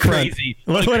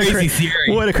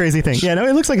a crazy thing. Yeah, no,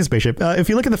 it looks like a spaceship. If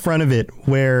you look at the front of it,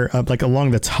 where like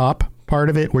along the top part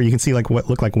of it, where you can see like what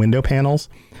look like window panels.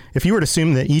 If you were to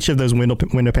assume that each of those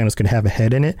window panels could have a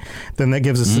head in it, then that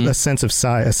gives us a sense of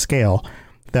size, a scale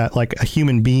that like a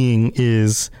human being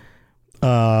is.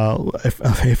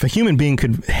 If a human being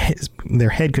their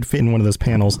head could fit in one of those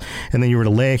panels, and then you were to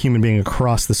lay a human being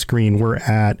across the screen, we're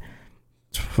at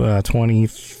 20,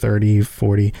 30,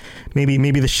 40,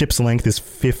 maybe the ship's length is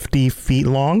 50 feet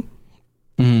long.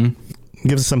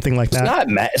 Gives us something like that.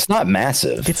 It's not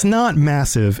massive. It's not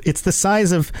massive. It's the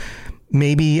size of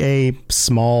maybe a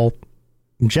small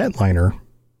jetliner,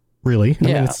 really. I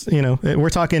mean, it's, we're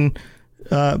talking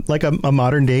like a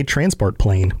modern day transport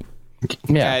plane.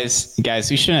 Yeah. Guys,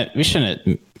 we shouldn't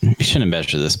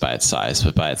measure this by its size,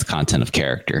 but by its content of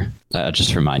character.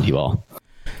 Just remind you all.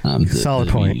 Solid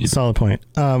point.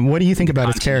 What do you think about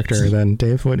its character then,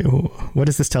 Dave? What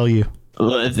does this tell you?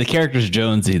 Well, if the character's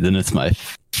Jonesy, then it's my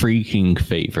freaking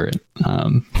favorite.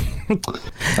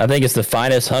 I think it's the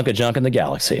finest hunk of junk in the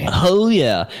galaxy. Oh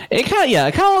yeah, it kind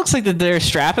of looks like that they're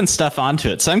strapping stuff onto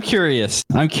it. So I'm curious.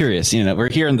 You know, we're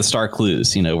here in the Star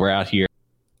Clues. You know, we're out here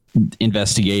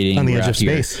investigating on the edge of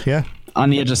space. Yeah, on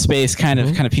the edge of space, kind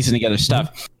of piecing together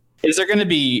stuff. Is there going to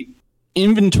be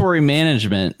inventory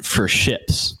management for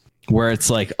ships where it's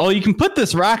like, oh, you can put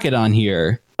this rocket on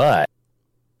here, but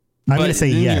I'm going to say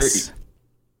yes.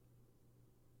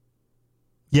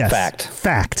 Yes.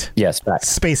 Fact. Yes. Fact.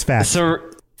 Space fact. So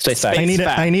space fact.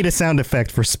 I need a sound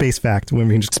effect for space fact when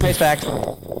we can just space fact.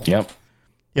 Yep.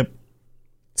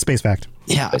 Space fact.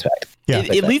 Yeah. Space fact. Yeah.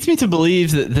 It leads me to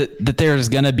believe that there's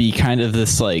going to be kind of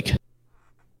this like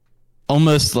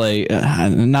almost like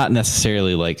not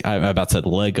necessarily like I'm about to say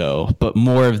Lego, but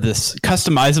more of this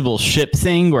customizable ship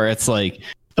thing where it's like,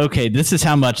 okay, this is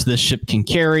how much this ship can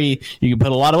carry. You can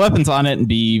put a lot of weapons on it and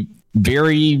be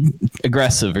very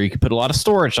aggressive, or you could put a lot of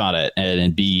storage on it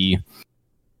and be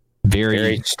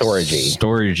very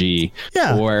storagey.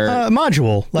 Yeah, or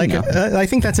module. Like, you know. I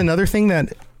think that's another thing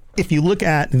that if you look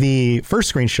at the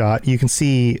first screenshot, you can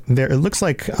see there. It looks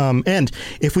like, and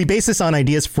if we base this on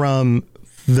ideas from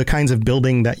the kinds of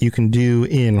building that you can do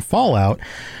in Fallout,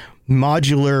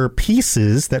 modular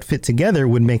pieces that fit together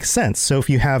would make sense. So if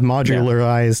you have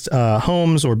modularized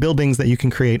homes or buildings that you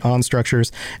can create on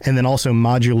structures, and then also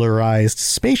modularized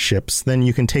spaceships, then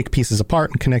you can take pieces apart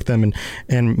and connect them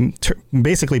and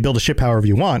basically build a ship however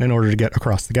you want in order to get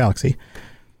across the galaxy.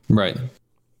 Right.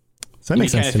 So that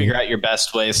makes sense. You kind of figure out your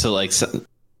best ways to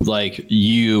like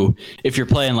you, if you're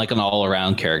playing like an all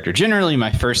around character. Generally,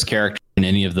 my first character in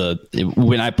any of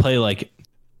when I play like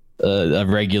a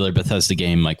regular Bethesda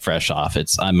game, like fresh off,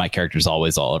 my character's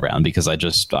always all around because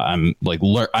I'm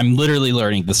literally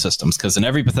learning the systems, because in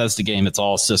every Bethesda game it's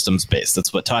all systems based.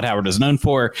 That's what Todd Howard is known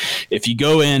for. If you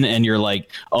go in and you're like,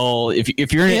 oh,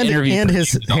 if you're in an interview, and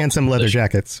his handsome leather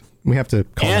jackets, we have to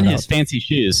call and his fancy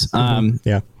shoes.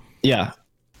 Yeah.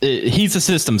 He's a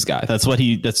systems guy. That's what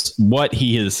he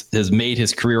has made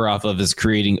his career off of, is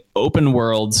creating open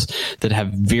worlds that have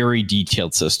very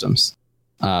detailed systems.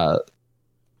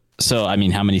 So, I mean,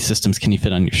 how many systems can you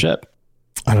fit on your ship?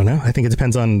 I don't know. I think it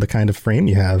depends on the kind of frame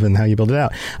you have and how you build it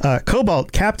out.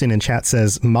 Cobalt Captain in chat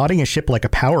says modding a ship like a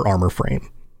power armor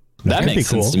frame. That makes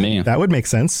sense to me. That would make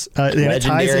sense.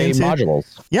 Legendary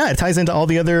modules. Yeah, it ties into all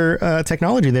the other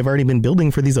technology they've already been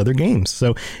building for these other games.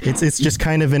 So it's just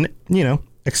kind of an,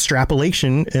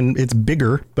 extrapolation, and it's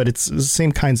bigger, but it's the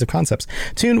same kinds of concepts.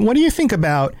 Toon, what do you think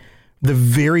about the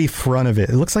very front of it?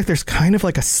 It looks like there's kind of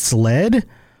like a sled.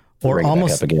 Or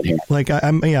almost like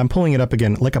I'm pulling it up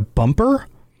again, like a bumper.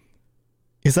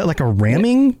 Is that like a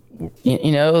ramming?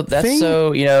 That's thing?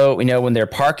 So when they're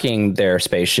parking their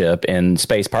spaceship in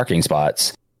space parking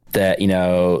spots, that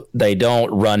they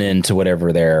don't run into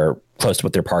whatever they're close to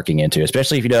what they're parking into.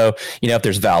 Especially if if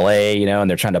there's valet, and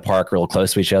they're trying to park real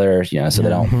close to each other, so they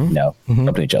don't bump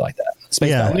into each other like that.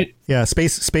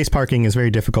 Space parking is very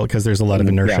difficult because there's a lot of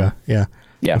inertia. Yeah.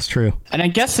 That's true. And I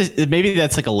guess maybe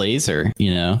that's like a laser,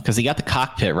 because you got the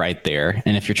cockpit right there.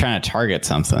 And if you're trying to target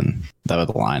something, that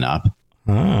would line up.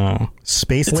 Oh,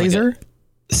 space laser?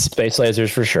 Space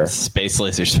lasers for sure. Space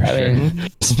lasers for sure.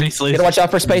 Space lasers. You gotta watch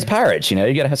out for space pirates. You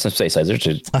gotta have some space lasers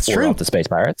to ward off the space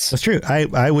pirates. That's true.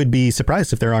 I would be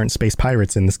surprised if there aren't space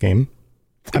pirates in this game.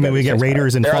 I mean, we get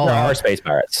raiders and Fallout. There are space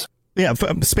pirates. Yeah,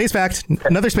 space fact.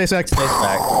 Another space fact. Space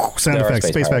fact. Sound effects.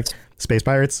 Space fact. Space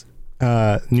pirates.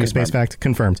 New space fact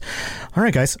confirmed. All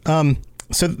right, guys.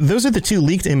 So those are the two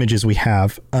leaked images we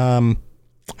have.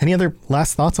 Any other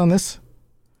last thoughts on this?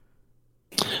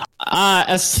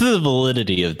 As to the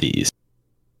validity of these,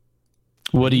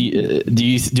 what do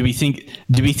we think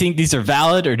these are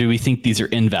valid, or do we think these are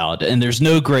invalid? And there's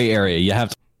no gray area. You have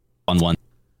to on one.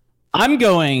 I'm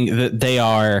going that they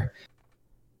are.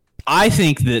 I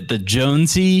think that the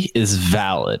Jonesy is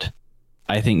valid.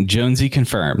 I think Jonesy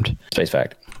confirmed. Space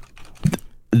fact.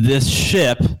 This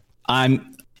ship,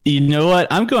 you know what?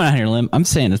 I'm going out here on a limb. I'm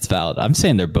saying it's valid. I'm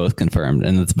saying they're both confirmed,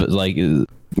 and it's like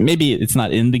maybe it's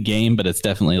not in the game, but it's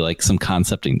definitely like some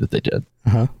concepting that they did.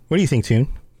 What do you think, Toon?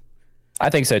 I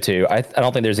think so too. I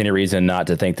don't think there's any reason not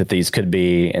to think that these could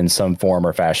be in some form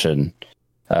or fashion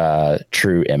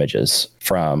true images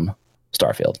from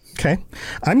Starfield. Okay,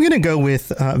 I'm going to go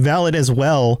with valid as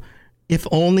well, if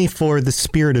only for the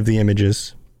spirit of the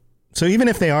images. So even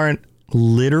if they aren't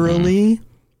literally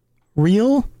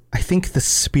real, I think the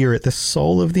spirit, the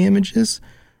soul of the images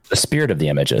The spirit of the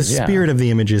images. The spirit of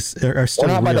the images are still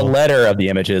We're not by the letter of the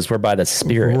images. We're by the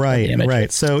spirit. Right, of the images.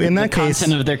 right. So in that case,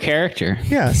 content of their character.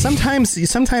 Yeah, sometimes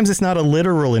it's not a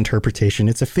literal interpretation;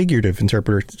 it's a figurative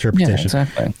interpretation. Yeah,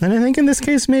 exactly. And I think in this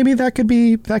case, maybe that could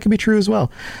be true as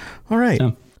well. All right.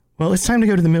 Yeah. Well, it's time to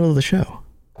go to the middle of the show.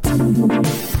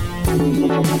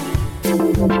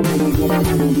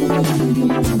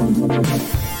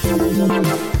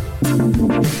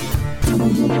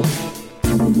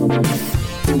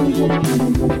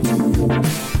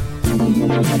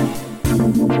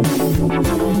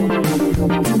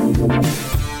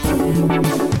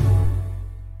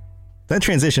 That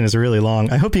transition is really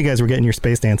long. I hope you guys were getting your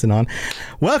space dancing on.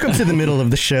 Welcome to the middle of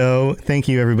the show. Thank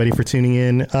you, everybody, for tuning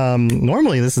in.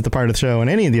 Normally, this is the part of the show and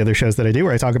any of the other shows that I do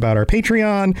where I talk about our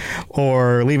Patreon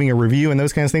or leaving a review and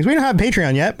those kinds of things. We don't have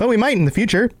Patreon yet, but we might in the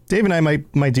future. Dave and I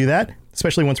might do that,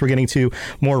 especially once we're getting to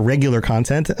more regular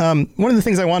content. One of the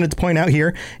things I wanted to point out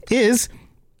here is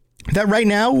that right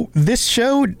now, this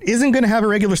show isn't going to have a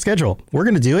regular schedule. We're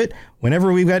going to do it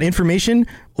whenever we've got information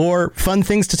or fun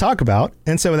things to talk about.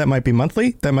 And so that might be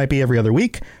monthly. That might be every other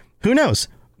week. Who knows?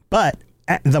 But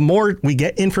the more we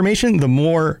get information, the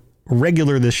more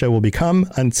regular this show will become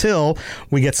until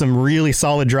we get some really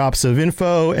solid drops of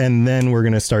info. And then we're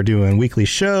going to start doing weekly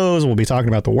shows. We'll be talking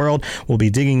about the world. We'll be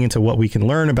digging into what we can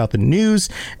learn about the news.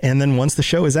 And then once the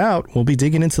show is out, we'll be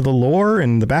digging into the lore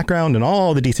and the background and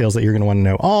all the details that you're going to want to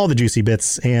know, all the juicy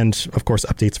bits, and of course,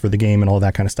 updates for the game and all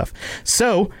that kind of stuff.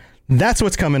 So that's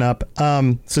what's coming up.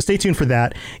 So stay tuned for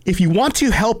that. If you want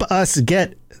to help us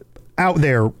get out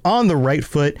there on the right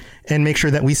foot and make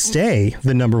sure that we stay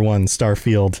the number one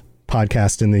Starfield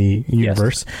podcast in the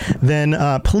universe, then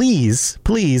please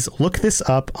look this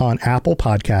up on Apple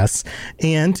Podcasts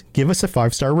and give us a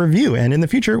 5-star review. And in the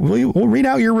future, we'll read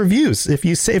out your reviews. If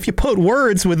you put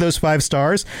words with those 5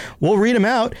 stars, we'll read them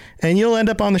out, and you'll end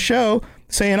up on the show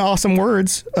saying awesome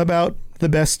words about the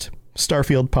best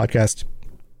Starfield podcast.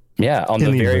 Yeah, on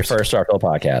the very first Starfield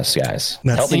podcast, guys.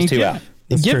 Help these two out.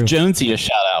 Give true. Jonesy a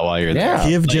shout out while you're there.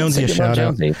 Give Jonesy a shout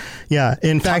out. Yeah.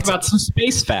 In fact, talk about some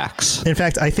space facts. In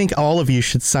fact, I think all of you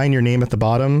should sign your name at the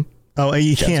bottom. Oh,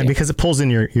 you can't because it pulls in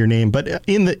your name. But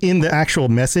in the actual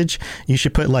message, you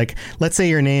should put, like, let's say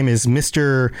your name is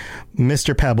Mr.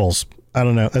 Pebbles. I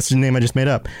don't know. That's the name I just made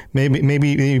up. Maybe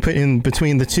you put in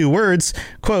between the two words,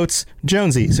 quotes,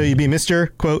 Jonesy. So you'd be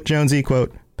Mr. quote Jonesy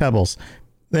quote Pebbles.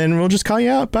 Then we'll just call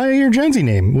you out by your Jonesy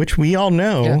name, which we all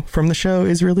know from the show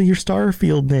is really your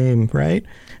Starfield name, right?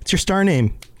 It's your star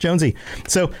name, Jonesy.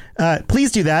 So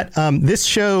please do that. This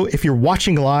show, if you're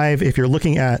watching live, if you're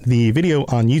looking at the video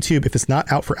on YouTube, if it's not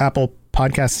out for Apple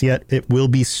Podcasts yet, it will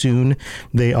be soon.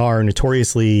 They are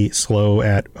notoriously slow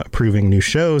at approving new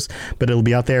shows, but it'll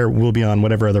be out there. We'll be on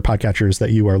whatever other podcatchers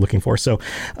that you are looking for. So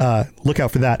look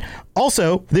out for that.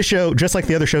 Also, this show, just like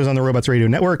the other shows on the Robots Radio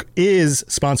Network, is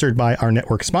sponsored by our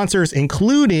network sponsors,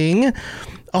 including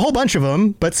a whole bunch of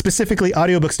them, but specifically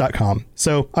audiobooks.com.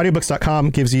 So audiobooks.com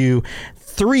gives you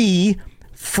 3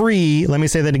 free, let me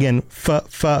say that again,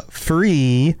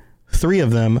 free, 3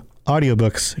 of them,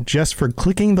 audiobooks, just for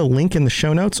clicking the link in the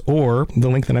show notes or the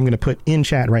link that I'm going to put in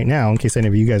chat right now in case any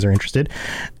of you guys are interested,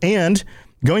 and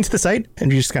going to the site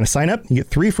and you just kind of sign up. You get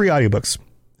 3 free audiobooks.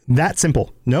 That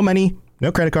simple. No money,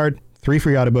 no credit card, 3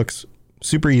 free audiobooks.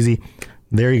 Super easy.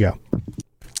 There you go.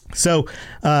 So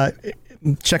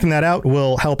checking that out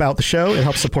will help out the show. It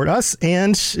helps support us,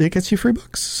 and it gets you free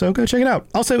books. So go check it out.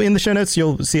 Also, in the show notes,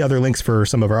 you'll see other links for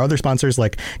some of our other sponsors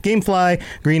like Gamefly,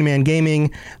 Green Man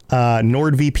Gaming,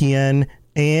 NordVPN,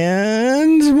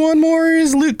 and one more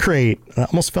is Loot Crate.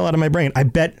 Almost fell out of my brain. I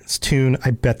bet they're going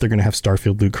to have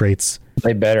Starfield Loot Crates.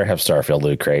 They better have Starfield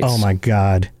Loot Crates. Oh my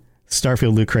God.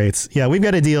 Starfield Loot Crates. Yeah, we've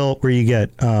got a deal where you get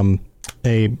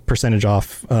a percentage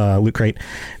off Loot Crate,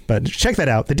 but check that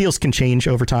out. The deals can change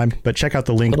over time, but check out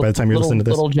the link by the time you're listening to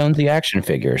this. Little Jonesy action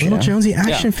figures. Little Jonesy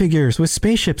action figures with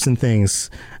spaceships and things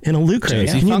in a Loot Crate.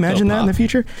 Can you imagine that in the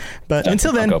future? But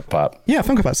until then, Funko Pop. Yeah,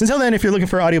 Funko Pops. Until then, if you're looking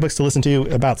for audiobooks to listen to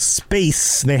about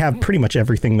space, they have pretty much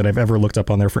everything that I've ever looked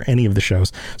up on there for any of the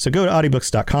shows. So go to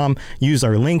audiobooks.com, use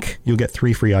our link, you'll get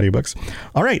 3 free audiobooks.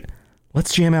 All right,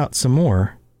 let's jam out some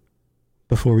more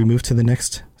before we move to the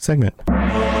next segment.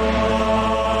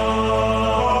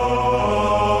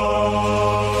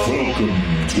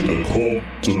 Welcome to the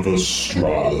Cult of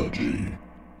Astrology.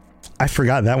 I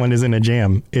forgot that one isn't a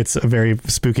jam. It's a very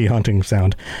spooky, haunting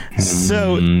sound.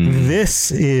 So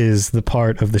this is the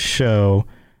part of the show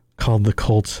called the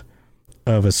Cult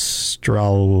of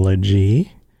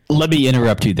Astrology. Let me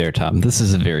interrupt you there, Tom. This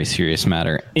is a very serious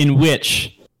matter in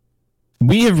which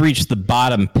we have reached the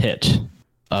bottom pit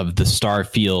of the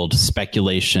Starfield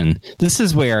speculation. This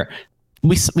is where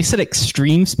we said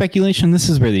extreme speculation. This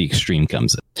is where the extreme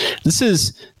comes in. This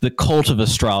is the cult of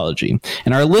astrology,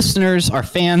 and our listeners, our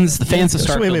fans, the fans of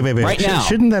Starfield wait. right now.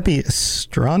 Shouldn't that be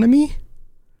astronomy?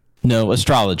 No,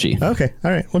 astrology. Okay,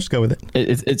 all right, we'll just go with it.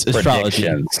 It's astrology.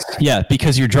 Yeah,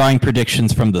 because you're drawing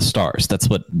predictions from the stars. That's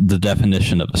what the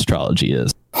definition of astrology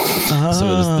is. So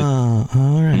it is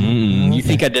all right. okay. You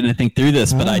think I didn't think through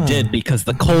this, but I did, because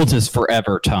the cult is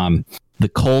forever, Tom. The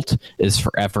cult is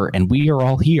forever, and we are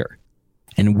all here.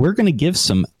 And we're going to give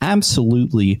some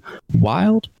absolutely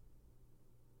wild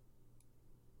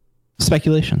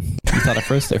speculation. You thought I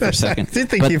froze there for a second. I did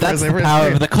think you froze there for a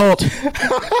power second. of the cult.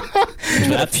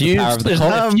 That's there's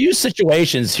a few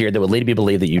situations here that would lead me to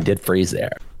believe that you did freeze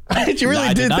there. You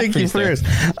really did think you froze.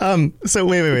 So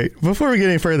wait. Before we get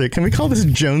any further, can we call this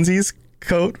Jonesy's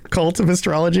cult of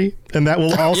astrology? And that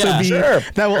will also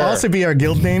also be our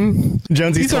guild name,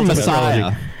 Jonesy's He's our cult of Messiah.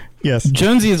 astrology. Yes.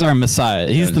 Jonesy is our Messiah.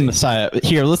 He's the Messiah.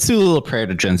 Here, let's do a little prayer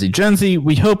to Jonesy. Jonesy,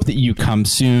 we hope that you come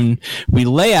soon. We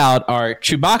lay out our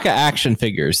Chewbacca action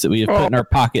figures that we have put in our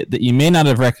pocket that you may not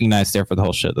have recognized there for the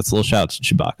whole show. That's a little shout out to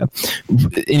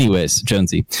Chewbacca. Anyways,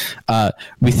 Jonesy,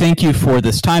 we thank you for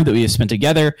this time that we have spent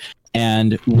together,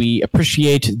 and we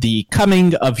appreciate the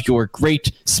coming of your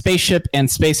great spaceship and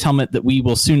space helmet that we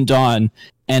will soon don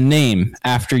and name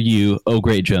after you, oh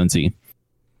great Jonesy.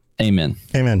 Amen.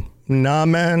 Amen.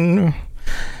 Namen.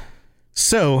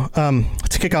 So,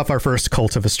 to kick off our first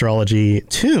Cult of Astrology,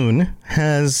 Toon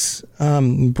has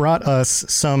brought us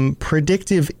some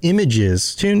predictive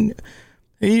images. Toon,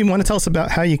 you want to tell us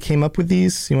about how you came up with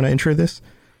these? You want to intro this?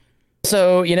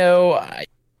 So,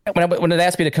 when it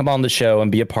asked me to come on the show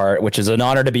and be a part, which is an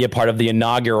honor to be a part of the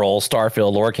inaugural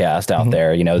Starfield Lorecast out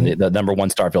there, the number one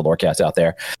Starfield Lorecast out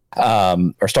there,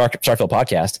 or Starfield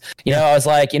podcast, I was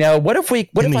like, what if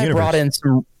I brought in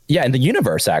some... Yeah, in the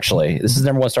universe, actually. This is the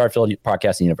number one Starfield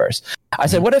podcast in the universe. I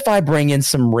said, what if I bring in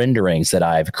some renderings that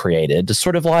I've created to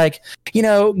sort of get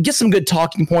some good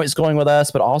talking points going with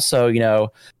us, but also,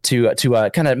 to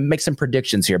kind of make some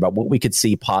predictions here about what we could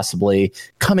see possibly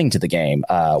coming to the game,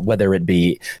 whether it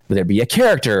be a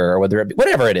character or whether it be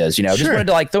whatever it is, just wanted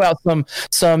to throw out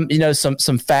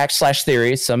some facts /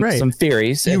 theories, some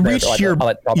theories. You reached your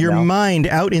mind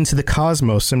out into the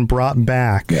cosmos and brought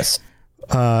back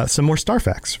some more star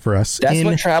facts for us. That's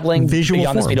what traveling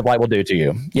beyond the speed of light will do to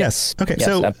you. Yes. Okay. Yes,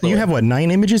 so absolutely. you have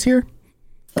 9 images here?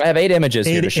 I have 8 images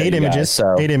here to show you guys,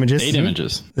 so. 8 images. 8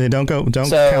 images. They don't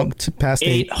count past 8.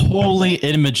 8 holy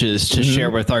images to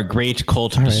share with our great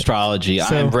cult of astrology.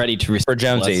 I am ready to receive for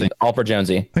Jonesy. All for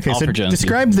Jonesy. Okay, so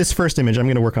describe this first image. I'm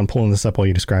going to work on pulling this up while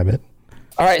you describe it.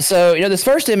 All right, so this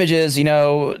first image is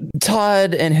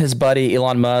Todd and his buddy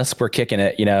Elon Musk were kicking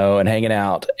it, and hanging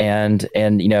out, and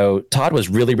Todd was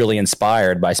really, really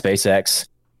inspired by SpaceX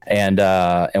and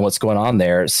what's going on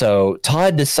there. So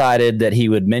Todd decided that he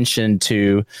would mention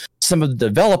to some of the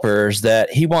developers that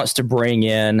he wants to bring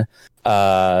in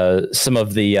some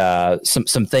of the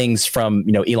some things from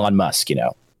Elon Musk.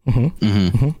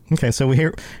 Okay, so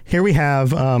here we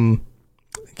have.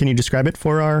 Can you describe it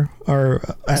for our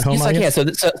at home audience? Yes, I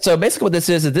can. So basically, what this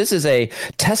is a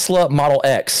Tesla Model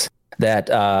X that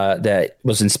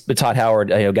was Todd Howard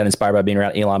got inspired by being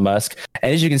around Elon Musk,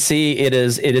 and as you can see, it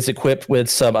is equipped with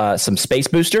some space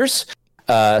boosters,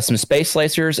 some space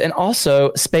lasers, and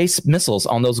also space missiles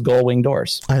on those gull wing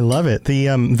doors. I love it.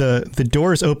 The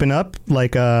doors open up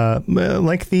like the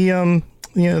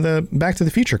Back to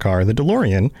the Future car, the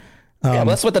DeLorean. Well,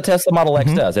 that's what the Tesla Model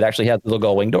X does. It actually has little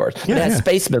gull wing doors. It has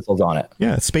space missiles on it.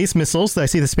 Yeah, space missiles. I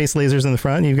see the space lasers in the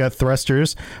front. You've got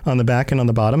thrusters on the back and on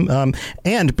the bottom.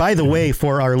 And by the way,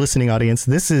 for our listening audience,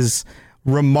 this is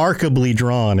remarkably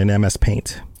drawn in MS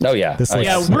Paint. Oh, yeah.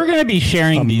 We're going to be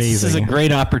sharing amazing. these. This is a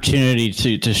great opportunity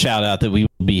to shout out that we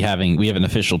will be having. We have an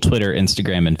official Twitter,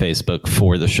 Instagram, and Facebook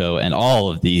for the show, and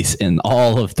all of these in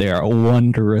all of their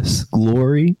wondrous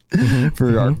glory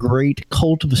for our great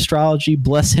cult of astrology.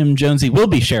 Bless him, Jonesy. Will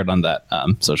be shared on that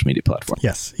social media platform.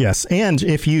 Yes. And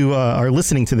if you are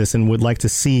listening to this and would like to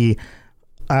see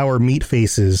our meat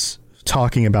faces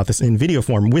talking about this in video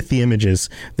form with the images,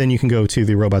 then you can go to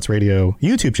the Robots Radio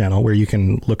YouTube channel where you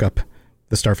can look up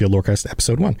the Starfield Lorecast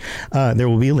episode 1. There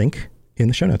will be a link in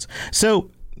the show notes.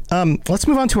 So let's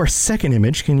move on to our second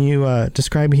image. Can you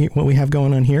describe what we have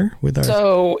going on here with our...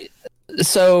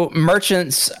 So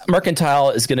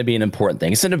mercantile is going to be an important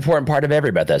thing. It's an important part of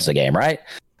every Bethesda game, right?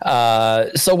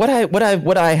 So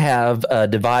what I have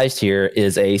devised here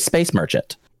is a space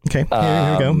merchant. Okay,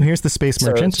 here we go. Here's the space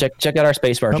merchant. Check out our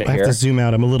space merchant here. I have to zoom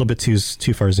out. I'm a little bit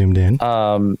too far zoomed in.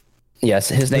 Yes,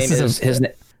 his name is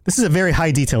This is a very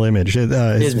high detail image.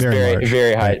 It's very large.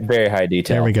 Very high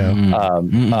detail. There we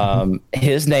go.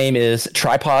 His name is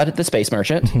Tripod the Space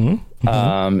Merchant.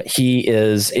 He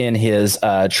is in his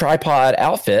tripod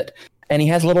outfit, and he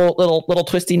has little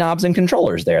twisty knobs and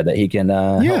controllers there that he can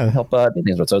help do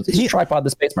things with. So he's Tripod the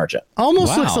Space Merchant.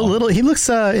 Almost looks a little. He looks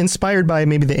inspired by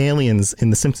maybe the aliens in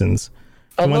The Simpsons.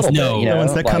 The ones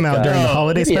that come out during the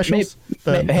holiday specials.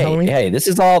 Hey, this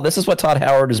is what Todd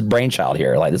Howard's brainchild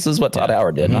here. Like, this is what Todd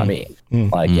Howard did, not me.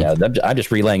 I'm just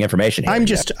relaying information here. I'm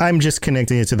just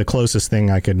connecting it to the closest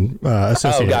thing I could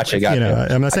associate. Oh, gotcha. You know,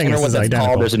 I'm not saying it's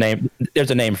identical. There's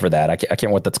a name for that. I can't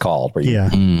remember what that's called. Yeah.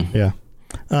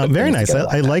 Very nice.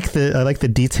 I like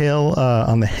the detail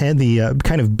on the head, the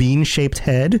kind of bean-shaped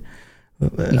head.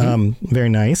 Very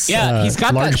nice. Yeah, he's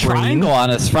got that triangle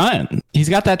on his front. He's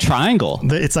got that triangle.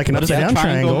 It's like an upside down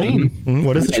triangle.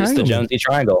 What is the triangle? It's the Jonesy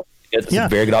triangle. It's a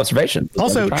very good observation.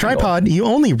 Also, tripod, you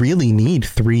only really need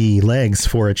 3 legs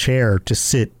for a chair to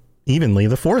sit evenly.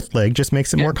 The 4th leg just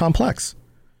makes it more complex.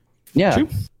 Yeah. True.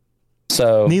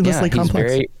 So needlessly complex.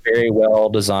 Very, very well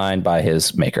designed by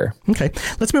his maker. Okay,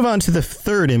 let's move on to the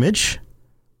 3rd image.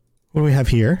 What do we have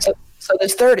here? So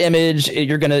this 3rd image,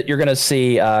 you're gonna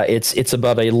see it's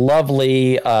above a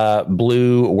lovely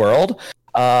blue world.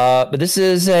 But this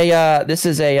is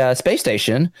a space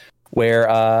station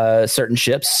where certain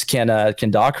ships can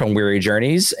dock on weary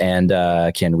journeys and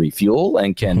can refuel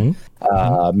and can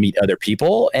meet other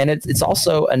people. And it's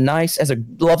also has a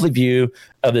lovely view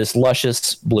of this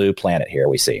luscious blue planet here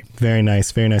we see. Very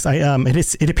nice, very nice.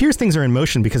 It appears things are in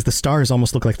motion because the stars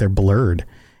almost look like they're blurred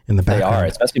in the background. They are,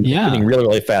 especially moving really,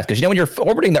 really fast. Because when you're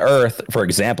orbiting the Earth, for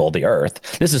example, the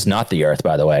Earth. This is not the Earth,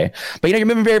 by the way. But you're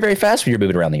moving very, very fast when you're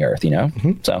moving around the Earth.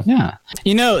 So yeah.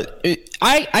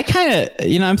 I kind of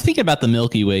I'm thinking about the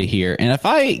Milky Way here, and if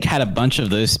I had a bunch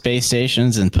of those space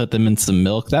stations and put them in some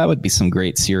milk, that would be some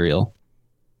great cereal.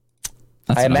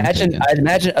 I imagine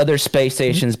other space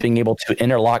stations being able to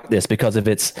interlock this because of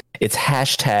its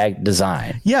hashtag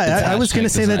design. Yeah, I was going to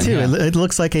say that too. Yeah. It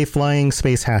looks like a flying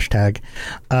space hashtag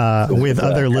with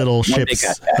other little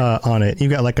ships on it.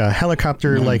 You've got like a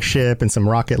helicopter-like ship and some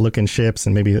rocket-looking ships,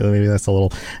 and maybe that's a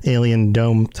little alien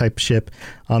dome type ship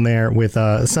on there with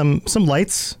some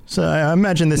lights. So I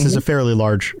imagine this is a fairly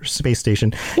large space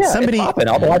station. Yeah, somebody all the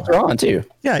lights are on too.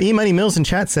 Yeah, E Money Mills in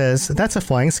chat says that's a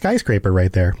flying skyscraper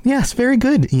right there. Yes, very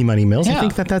good, E Money Mills. Yeah. I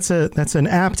think that's an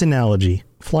apt analogy.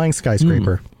 Flying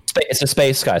skyscraper. It's a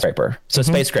space skyscraper. So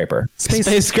space scraper. Space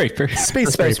scraper. Space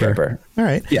scraper. All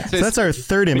right. Yeah. So that's our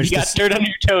 3rd image. You got dirt under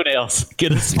your toenails.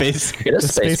 Get a space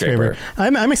scraper.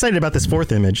 I'm excited about this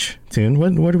 4th image, Toon.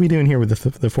 What are we doing here with the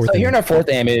 4th image? So here in our 4th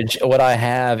image, what I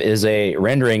have is a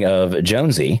rendering of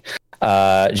Jonesy.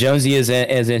 Jonesy is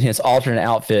in his alternate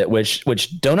outfit, which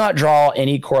do not draw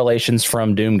any correlations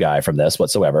from Doom Guy from this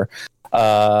whatsoever.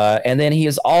 And then he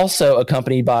is also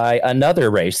accompanied by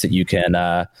another race that you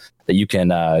can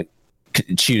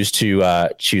choose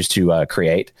to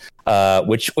create,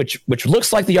 which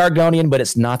looks like the Argonian, but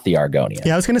it's not the Argonian.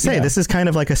 Yeah, I was going to say this is kind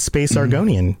of like a space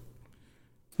Argonian.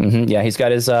 Yeah, he's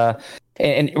got his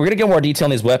and we're going to get more detail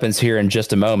on these weapons here in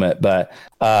just a moment, but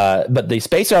the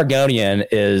space Argonian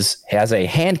has a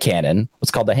hand cannon,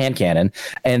 what's called the hand cannon,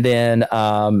 and then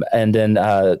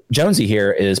Jonesy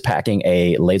here is packing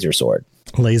a laser sword.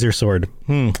 Laser sword.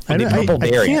 I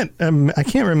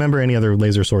can't remember any other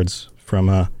laser swords from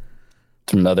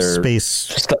other space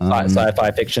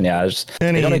sci-fi fiction. Yeah,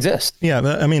 they don't exist. Yeah,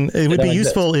 I mean, it would be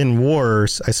useful in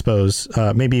wars, I suppose.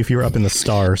 Maybe if you were up in the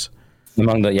stars.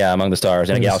 Among the stars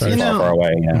in a galaxy far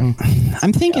away. Yeah.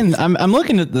 I'm thinking. I'm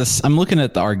looking at this. I'm looking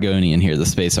at the Argonian here, the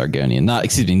space Argonian. Not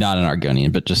an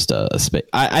Argonian, but just a space.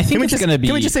 I think it's going to be.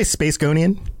 Can we just say Space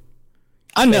Gonian?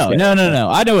 No.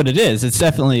 I know what it is. It's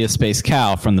definitely a space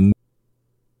cow from the.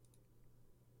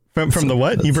 From the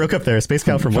what? You broke up there. Space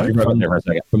cow from what? From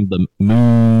the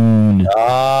moon.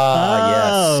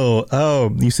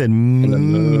 Oh, you said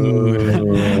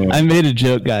moon. I made a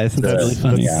joke, guys. That's really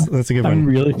funny. That's a good one. I'm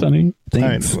really funny.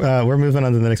 Thanks. All right, we're moving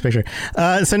on to the next picture.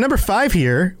 So number 5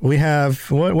 here, we have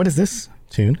what is this,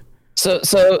 Toon?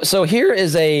 So here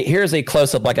is a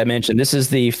close up. Like I mentioned, this is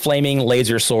the flaming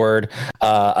laser sword.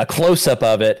 A close up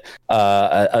of it.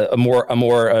 A more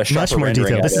sharper much more rendering.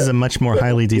 Detailed. This is a much more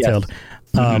highly detailed. Yes.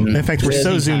 In fact, we're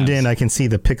so zoomed in, I can see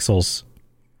the pixels.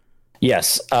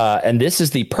 Yes, and this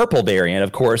is the purple variant.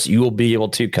 Of course, you will be able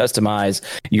to customize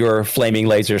your flaming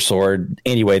laser sword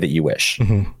any way that you wish.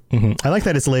 I like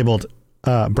that it's labeled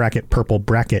purple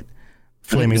bracket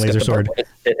flaming laser sword.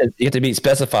 You have to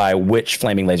specify which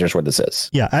flaming laser sword this is.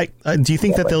 Yeah, do you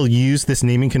think that they'll use this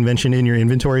naming convention in your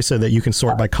inventory so that you can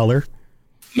sort by color?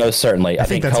 Most certainly. I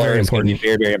think that's color very is going to be important.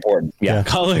 very, very important. Yeah.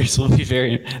 Colors will be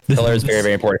very. Color is very,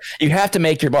 very important. You have to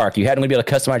make your mark. You have to be able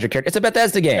to customize your character. It's a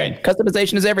Bethesda game. Right.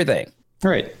 Customization is everything.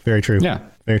 Right. Very true. Yeah.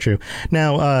 Very true.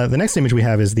 Now, the next image we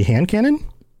have is the hand cannon.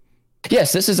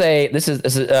 Yes, this is I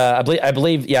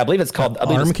believe it's called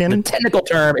arm cannon. The technical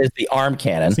term is the arm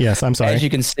cannon. Yes, I'm sorry. As you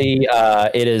can see,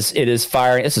 it is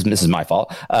firing. This is my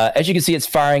fault. As you can see, it's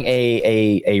firing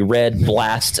a red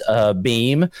blast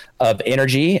beam of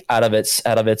energy out of its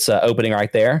opening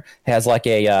right there. Has like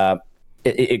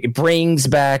it brings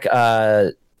back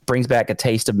a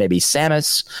taste of maybe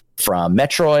Samus from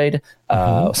Metroid,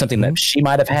 something that she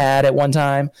might have had at one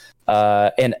time.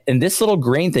 And this little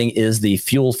green thing is the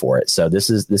fuel for it. So this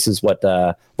is what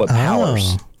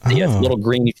powers. The little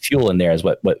green fuel in there is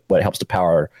what helps to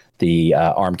power the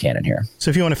arm cannon here. So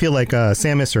if you want to feel like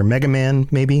Samus or Mega Man,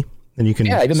 maybe, then you can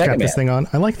strap this thing on.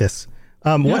 I like this.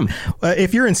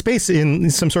 If you're in space in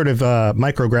some sort of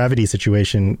microgravity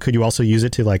situation, could you also use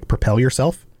it to like propel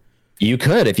yourself? You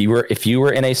could, if you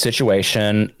were in a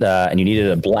situation and you needed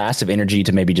a blast of energy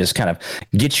to maybe just kind of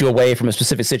get you away from a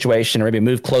specific situation or maybe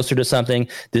move closer to something,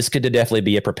 this could definitely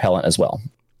be a propellant as well.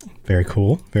 Very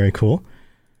cool. Very cool.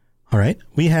 All right.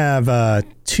 We have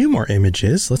 2 more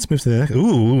images. Let's move to the next.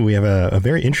 Ooh, we have a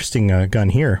very interesting gun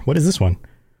here. What is this one?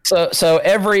 So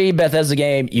every Bethesda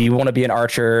game, you want to be an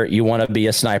archer, you want to be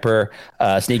a sniper,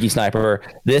 sneaky sniper.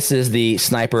 This is the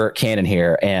sniper cannon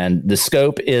here, and the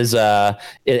scope is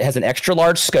it has an extra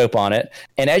large scope on it,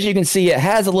 and as you can see, it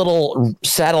has a little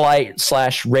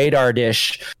satellite/radar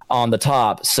dish on the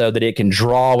top, so that it can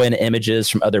draw in images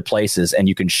from other places, and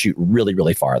you can shoot really,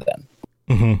 really far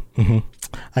then.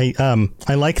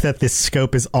 I like that this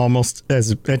scope is almost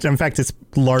in fact, it's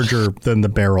larger than the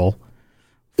barrel.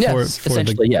 Yes,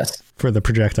 essentially, yes. For the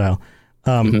projectile.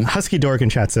 Husky Dork in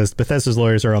chat says, Bethesda's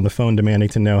lawyers are on the phone demanding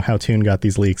to know how Toon got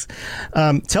these leaks.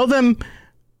 Tell them,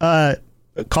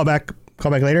 call back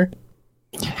later.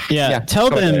 Yeah,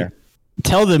 tell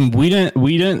them we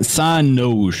didn't sign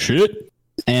no shit,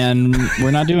 and we're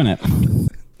not doing it.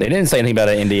 They didn't say anything about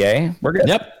an NDA. We're good.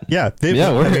 Yep. Yeah.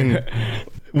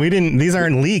 We didn't. These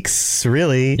aren't leaks,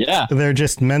 really. Yeah, they're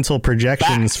just mental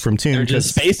projections from Toon. They're just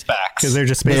space facts. Because they're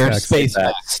just space facts.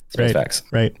 Space facts.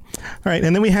 Right. All right.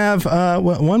 And then we have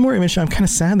one more image. I'm kind of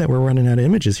sad that we're running out of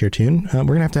images here, Toon. We're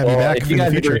gonna have to have you back in the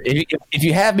future. If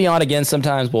you have me on again,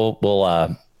 sometimes we'll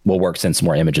work send some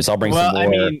more images. I'll bring some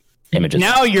more images.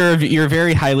 Now you're a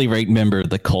very highly ranked member of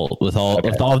the cult with all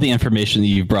of the information that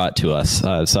you've brought to us.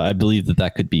 So I believe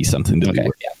that could be something that we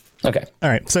work. Yeah. Okay. All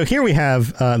right. So here we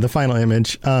have the final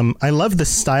image. I love the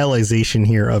stylization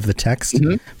here of the text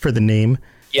for the name.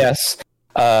 Yes.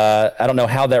 I don't know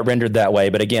how that rendered that way,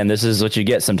 but again, this is what you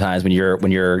get sometimes when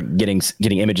you're getting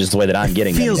images the way that I'm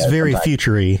getting. It feels very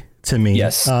futury to me.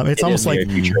 Yes. It's almost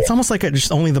like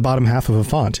just only the bottom half of a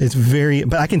font. It's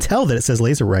but I can tell that it says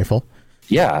laser rifle.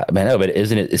 Yeah, I know, but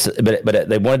isn't it? But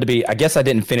they wanted to be. I guess I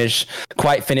didn't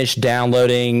quite finish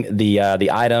downloading the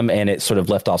item, and it sort of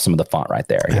left off some of the font right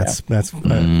there. That's.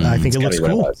 I think it looks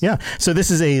cool. Yeah. So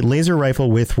this is a laser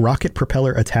rifle with rocket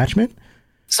propeller attachment.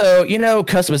 So,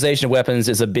 customization of weapons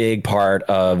is a big part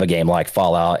of a game like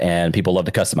Fallout, and people love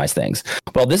to customize things.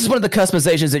 Well, this is one of the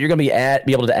customizations that you're going to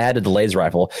be able to add to the laser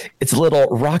rifle. It's a little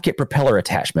rocket propeller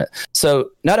attachment.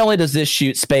 So not only does this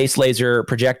shoot space laser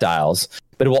projectiles,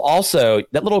 but it will also,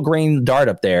 that little green dart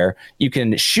up there, you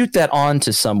can shoot that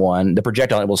onto someone, the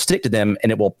projectile, and it will stick to them,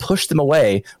 and it will push them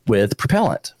away with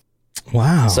propellant.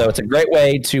 Wow. So it's a great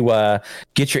way to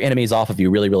get your enemies off of you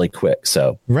really, really quick.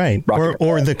 So right.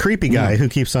 Or the creepy guy who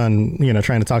keeps on,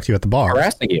 trying to talk to you at the bar.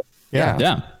 Harassing you.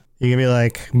 Yeah. You can be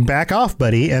like, back off,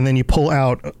 buddy. And then you pull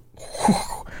out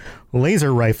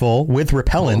laser rifle with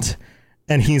repellent.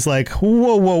 And he's like,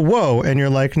 whoa. And you're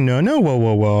like, no,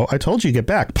 whoa. I told you to get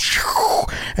back.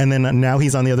 And then now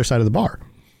he's on the other side of the bar.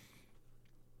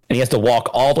 And he has to walk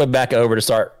all the way back over to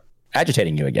start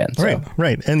agitating you again. So.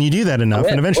 Right. And you do that enough,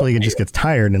 and eventually he just gets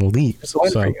tired and leaves.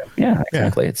 So yeah,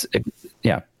 exactly. It's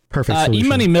perfect solution.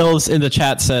 E-Money Mills in the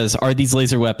chat says, are these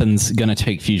laser weapons going to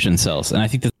take fusion cells? And I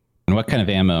think what kind of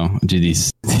ammo do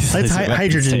these it's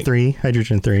hydrogen 3.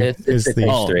 Hydrogen 3 is the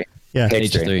H3. Yeah,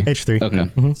 H3. H3. Okay.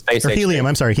 Mm-hmm. Or helium.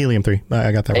 I'm sorry, helium 3.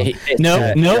 I got that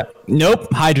wrong. Nope.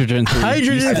 Hydrogen 3.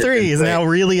 Hydrogen 3 is now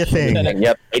really a thing.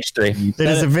 Yep, H3. It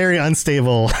is a very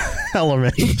unstable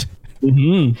element.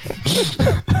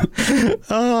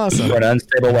 Awesome. For an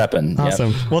unstable weapon.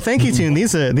 Awesome. Well, thank you, Toon.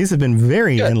 These have been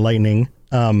very enlightening.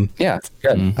 Yeah,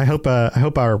 good. I hope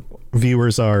our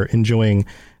viewers are enjoying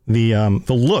the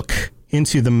look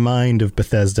into the mind of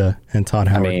Bethesda and Todd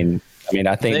Howard. I mean,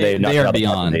 I think they are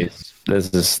beyond.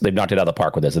 they've knocked it out of the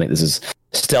park with this. I think this is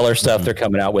stellar stuff they're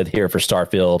coming out with here for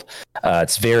Starfield.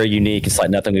 It's very unique. It's like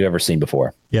nothing we've ever seen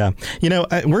before. Yeah. We're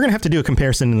going to have to do a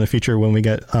comparison in the future when we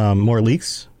get more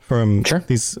leaks from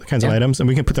these kinds of items, and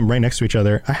we can put them right next to each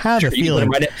other. I have a feeling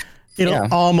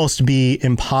it'll almost be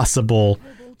impossible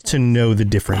to know the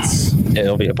difference.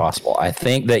 It'll be impossible. I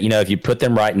think that, if you put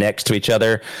them right next to each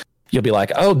other, you'll be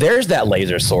like, oh, there's that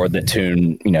laser sword that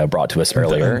Toon, brought to us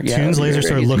earlier. Toon's laser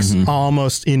sword looks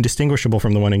almost indistinguishable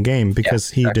from the one in game because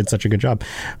he did such a good job.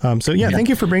 Thank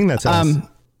you for bringing that to us.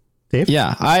 Dave?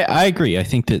 Yeah, I agree. I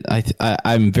think that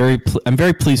I'm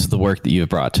very pleased with the work that you have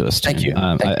brought to us. Thank you.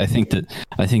 I think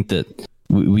that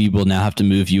we will now have to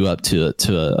move you up to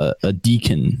a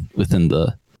deacon within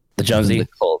the Jonesy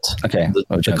cult. Okay.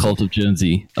 The cult of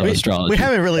Jonesy of astrology. We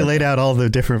haven't really laid out all the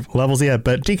different levels yet,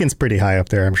 but deacon's pretty high up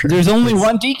there, I'm sure. There's only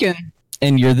one deacon,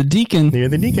 and you're the deacon. You're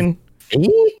the deacon.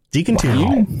 Deacon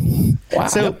Toon. Wow.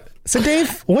 So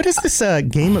Dave, what is this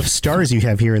game of stars you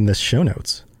have here in the show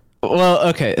notes? Well,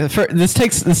 okay. This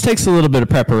takes a little bit of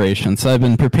preparation, so I've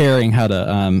been preparing how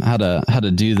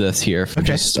to do this here.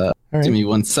 Just give me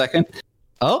 1 second.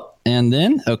 Oh, and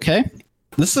then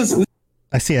this is.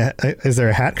 I see. Is there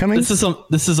a hat coming? This is a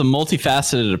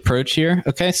multifaceted approach here.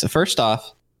 Okay, so first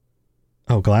off,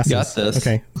 glasses. Got this.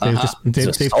 Okay,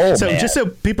 Dave. Just so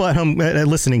people at home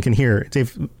listening can hear,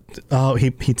 Dave. Oh,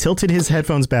 he tilted his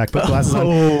headphones back, put glasses on,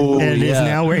 and is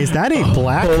now wearing. Is that a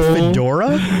black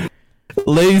fedora?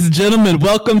 Ladies and gentlemen,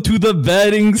 welcome to the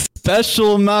betting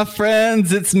special, my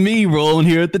friends. It's me rolling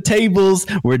here at the tables.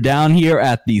 We're down here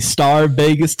at the Star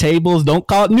Vegas tables. Don't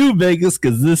call it New Vegas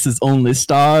because this is only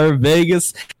Star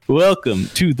Vegas. Welcome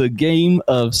to the Game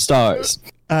of Stars.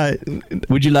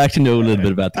 Would you like to know a little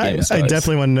bit about the Game of Stars? I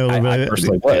definitely want to know a little bit. I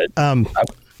personally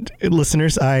would.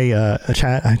 Listeners, I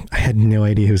had no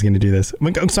idea who was going to do this.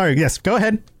 I'm sorry. Yes, go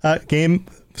ahead. Game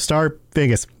Star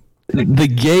Vegas. The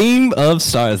Game of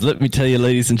Stars. Let me tell you,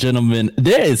 ladies and gentlemen,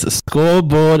 there is a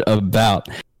scoreboard about,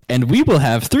 and we will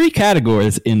have 3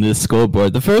 categories in this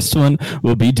scoreboard. The first one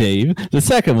will be Dave, the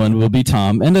second one will be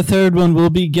Tom, and the third one will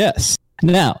be guests.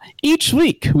 Now, each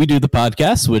week we do the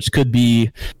podcast, which could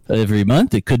be every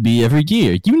month, it could be every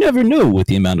year. You never know with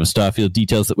the amount of Starfield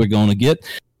details that we're going to get.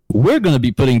 We're going to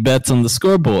be putting bets on the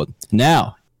scoreboard.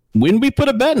 Now, when we put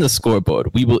a bet in the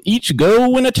scoreboard, we will each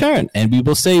go in a turn, and we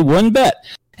will say one bet.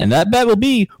 And that bet will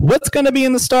be what's going to be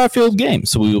in the Starfield game.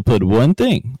 So we will put one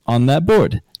thing on that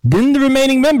board. Then the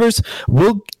remaining members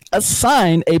will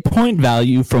assign a point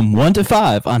value from 1 to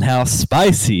 5 on how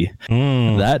spicy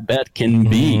that bet can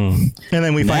be. And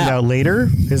then we find out later.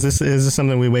 Is this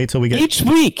something we wait till we get? Each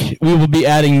week we will be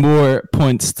adding more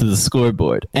points to the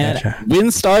scoreboard. And when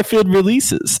Starfield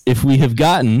releases, if we have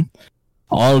gotten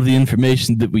all of the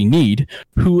information that we need,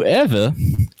 whoever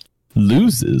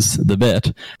loses the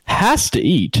bet has to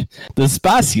eat the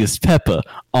spiciest pepper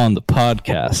on the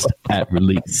podcast at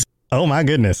release. Oh my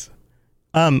goodness.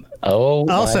 Also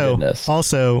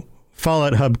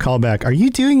Fallout Hub callback. Are you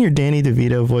doing your Danny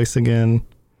DeVito voice again?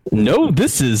 No,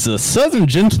 this is a Southern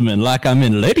gentleman like I'm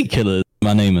in Lady Killers.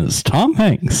 My name is Tom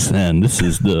Hanks, and this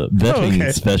is the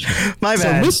betting special. My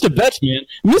bad. So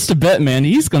Mr. Batman,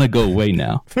 he's going to go away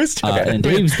now. And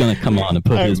Dave's going to come on and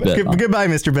put his bet on. Goodbye,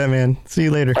 Mr. Batman. See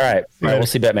you later. All right. We'll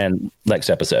see Batman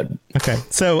next episode. Okay.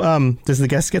 So does the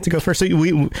guest get to go first? So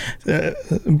we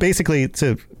basically,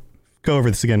 to go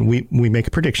over this again, we make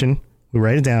a prediction. We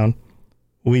write it down.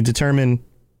 We determine...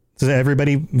 Does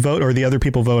everybody vote, or the other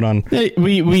people vote on?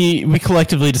 We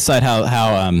collectively decide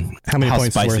how many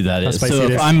points spicy that is. So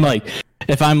if I'm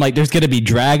like, there's going to be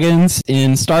dragons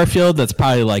in Starfield, that's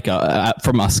probably like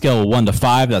from a scale of 1 to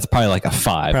 5, that's probably like a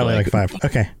 5. Probably like 5.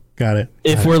 Okay, got it.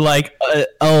 If we're like,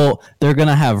 they're going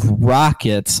to have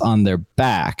rockets on their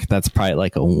back, that's probably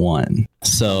like a 1.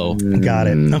 So got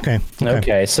it.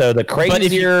 Okay. So the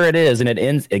crazier it is, and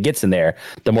it gets in there,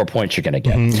 the more points you're going to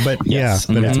get. But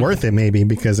it's worth it maybe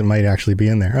because it might actually be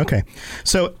in there. Okay.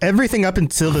 So everything up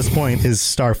until this point is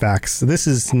star facts. This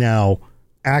is now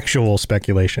actual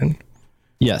speculation.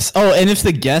 Yes. Oh, and if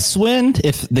the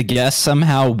guests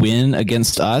somehow win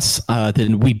against us,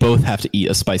 then we both have to eat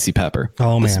a spicy pepper.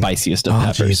 Oh man, the spiciest of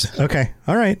peppers. Geez. Okay.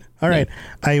 All right.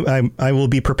 I will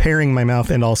be preparing my mouth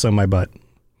and also my butt.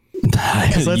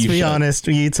 Let's be honest.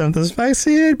 We eat something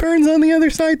spicy, it burns on the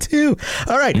other side too.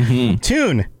 All right,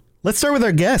 Toon. Let's start with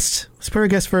our guest. Let's put our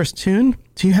guest first. Toon,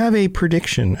 do you have a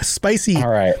prediction? A spicy,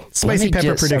 spicy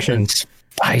pepper prediction.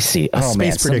 Spicy. Oh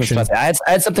man, prediction. I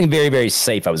had something very, very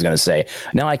safe I was going to say.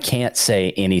 Now I can't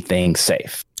say anything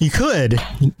safe. You could.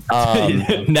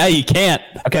 Now you can't.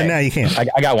 Okay. But now you can't.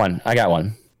 I got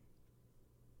one.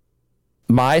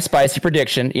 my spicy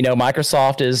prediction,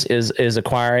 Microsoft is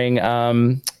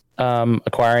acquiring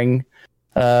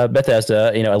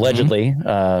Bethesda, allegedly.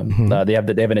 They have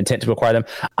an intent to acquire them.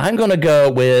 I'm going to go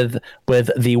with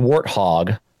the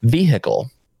Warthog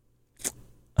vehicle.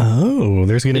 Oh,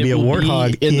 there's going to be a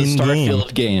Warthog in the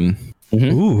Starfield game.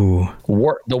 Ooh,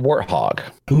 The Warthog.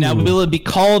 Ooh. Now, will it be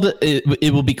called?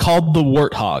 It will be called the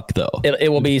Warthog, though. It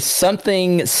will be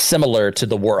something similar to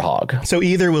the Warthog. So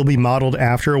either will be modeled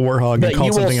after a Warthog and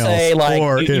called something else,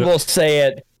 or you will say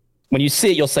it when you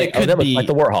see it. You'll say, "Oh, that was like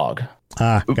the Warthog."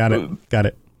 Ah, got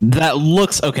it. That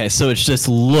looks okay. So it just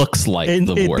looks like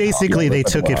the Warthog. Basically, they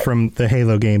took it from the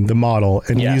Halo game, the model,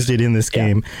 and used it in this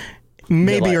game.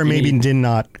 Maybe did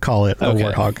not call it a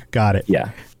Warthog. Got it.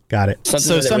 Yeah. Got it.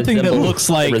 Something that looks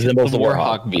like resembles the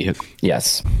Warthog vehicle.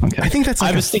 Yes. Okay. I think that's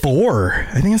like a 4.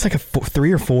 I think it's like a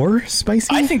 3 or 4 spicy.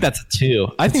 I think that's a 2.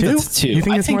 I think that's a 2. You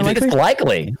think it's more likely? It's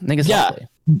likely. I think it's likely.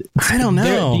 I don't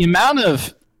know. The amount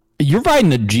of you're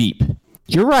riding a Jeep.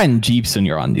 You're riding Jeeps when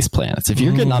you're on these planets. If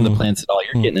you're getting on the planets at all,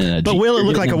 you're getting in a Jeep. But will it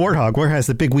look like a Warthog? Where it has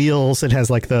the big wheels? It has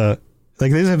like there's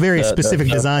a very specific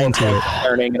design to it.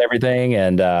 Turning and everything,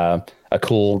 and a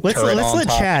cool. Let's let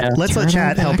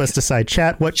chat help us decide.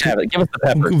 Chat, give us the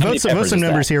pepper. Vote some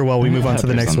numbers here while we move on to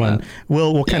the next one.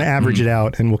 We'll kind of average it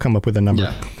out and we'll come up with a number.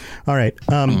 Yeah. All right.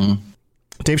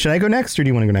 Dave, should I go next or do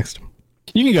you want to go next?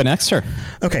 You can go next, sir.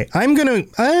 Okay, I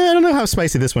don't know how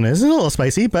spicy this one is. It's a little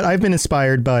spicy, but I've been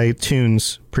inspired by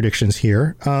Toon's predictions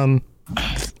here.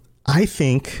 I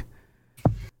think,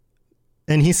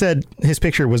 and he said his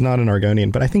picture was not an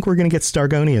Argonian, but I think we're going to get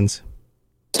Stargonians.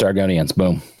 Stargonians,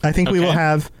 boom. I think we will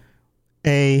have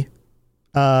a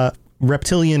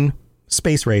reptilian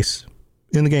space race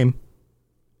in the game.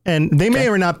 And they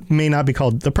may not be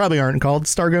called, they probably aren't called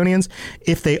Stargonians.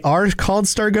 If they are called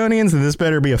Stargonians, then this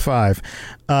better be a 5.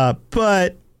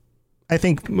 But I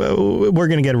think we're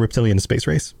going to get a reptilian space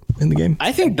race in the game.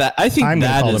 I'm going to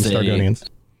call them Stargonians.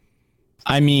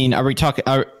 I mean, are we talking,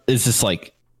 is this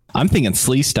like, I'm thinking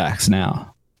Slee Stacks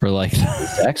now for like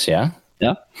Stacks, yeah.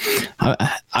 Yeah.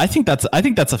 I think that's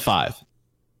a 5.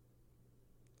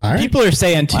 All right. People are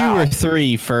saying 2 or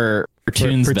 3 for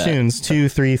Toons. For Toons, 2,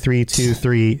 3, 3, 2,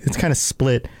 3. It's kind of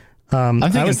split. I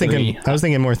was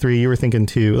thinking more 3. You were thinking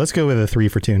 2. Let's go with a 3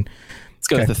 for Toon. Let's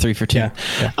go with a 3 for Toon.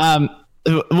 Yeah.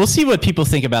 We'll see what people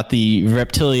think about the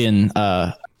reptilian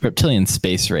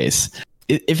space race.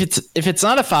 If it's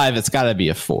not a 5, it's got to be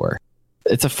a 4.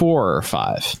 It's a 4 or a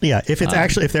 5. Yeah, if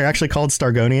they're actually called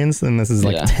Stargonians, then this is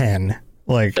like 10.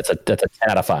 Like that's a 10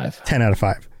 out of 5. 10 out of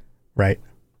 5. Right.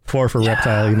 4 for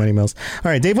reptile money mills.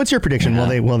 All right, Dave, what's your prediction?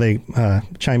 While they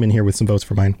chime in here with some votes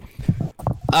for mine.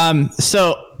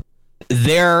 So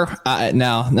there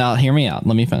now hear me out.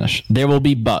 Let me finish. There will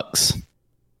be bugs.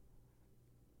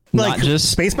 Like not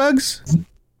just space bugs?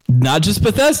 Not just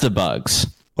Bethesda bugs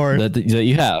or that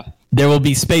you have. There will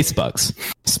be space bugs.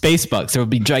 Space bugs. There will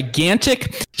be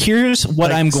gigantic. Here's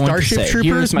what I'm going to say. Starship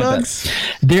Troopers bugs?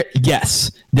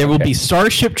 There will be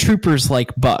Starship Troopers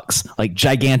like bugs, like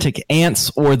gigantic ants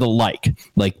or the like.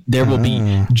 Like there will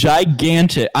be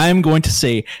gigantic. I'm going to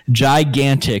say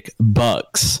gigantic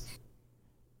bugs.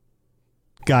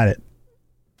 Got it.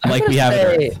 Like we have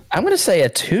it. I'm going to say a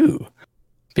 2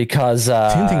 because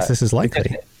Toon thinks this is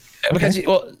likely. Because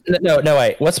no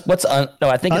wait.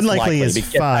 I think unlikely it's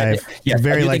is 5.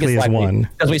 Very likely is 1.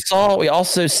 Because we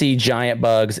also see giant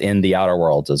bugs in the Outer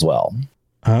Worlds as well.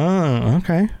 Oh,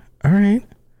 okay. All right.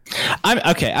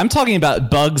 I'm talking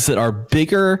about bugs that are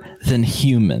bigger than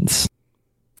humans.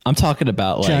 I'm talking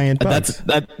about like giant bugs.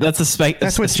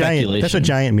 That's what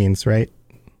giant means, right?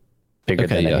 Bigger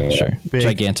than sure. Big.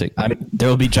 Gigantic. There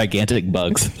will be gigantic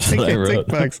bugs. Gigantic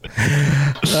bugs.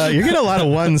 You're getting a lot of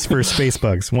 1s for space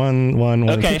bugs. 1.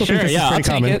 Okay, people sure. Yeah, I'll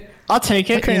take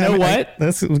it. Okay, you know what?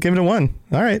 Let's give it a 1.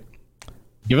 All right.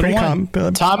 Give it a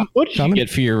 1. Tom, what did you get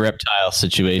for your reptile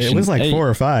situation? It was like 4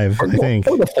 or 5, I think.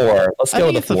 Go with a 4. Let's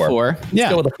go with a 4. Yeah.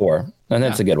 Let's go with a 4. And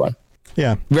that's a good one.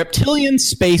 Yeah. Reptilian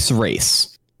space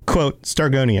race. Quote,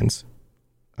 Stargonians.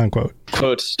 Unquote.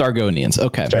 Quote, Stargonians.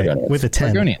 Okay. Right. With a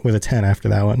 10. Stargonian. With a 10 after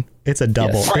that one. It's a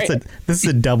double. Yes. Right. This is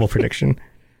a double prediction.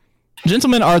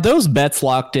 Gentlemen, are those bets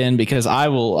locked in? Because I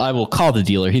will call the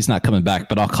dealer. He's not coming back,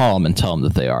 but I'll call him and tell him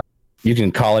that they are. You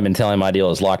can call him and tell him my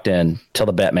deal is locked in. Tell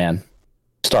the bet man.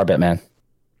 Star bet man.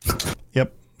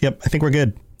 Yep. I think we're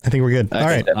good. All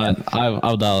right.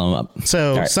 I'll dial him up.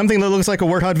 So something that looks like a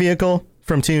Warthog vehicle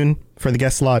from Toon for the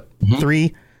guest slot.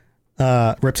 3.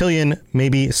 Reptilian,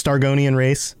 maybe Stargonian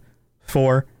race.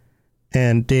 4.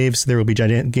 And Dave's there will be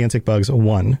gigantic bugs.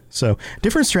 1. So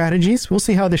different strategies. We'll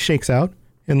see how this shakes out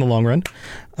in the long run.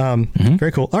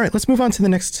 Very cool. All right, let's move on to the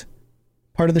next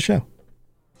part of the show.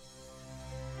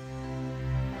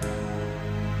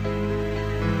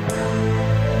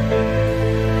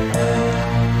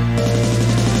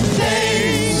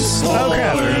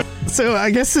 So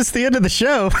I guess it's the end of the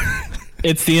show.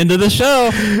 It's the end of the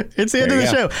show. It's the end of the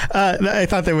show. I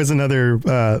thought there was another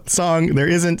song. There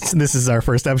isn't. This is our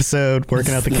first episode,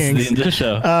 working out the kinks. This is the end of the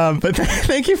show. But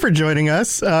thank you for joining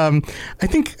us. I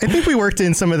think we worked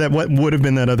in some of that. What would have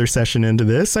been that other session into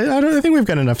this? I think we've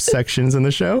got enough sections in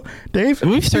the show. Dave,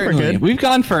 we've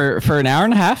gone for an hour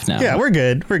and a half now. Yeah, we're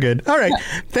good. All right.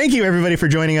 Thank you everybody for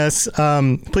joining us.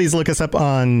 Please look us up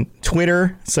on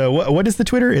Twitter. So what is the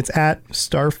Twitter? It's at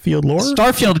Starfield Lore.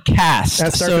 Starfield Cast.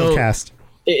 At Starfield Cast.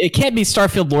 It can't be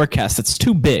Starfield Lorecast. It's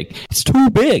too big. It's too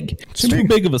big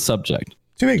of a subject.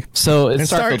 Too big. So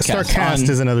it's Starfield Cast. Starcast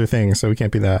is another thing, so we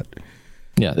can't be that.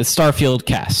 Yeah, it's Starfield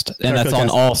Cast. And that's on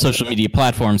all social media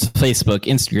platforms: Facebook,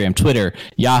 Instagram, Twitter,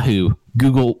 Yahoo,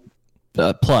 Google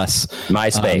Plus,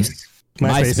 MySpace.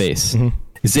 Mm-hmm.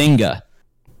 Zynga,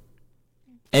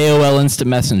 AOL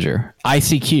Instant Messenger,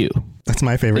 ICQ. That's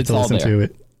my favorite to listen to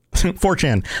it.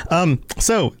 4chan.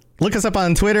 So look us up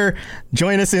on Twitter.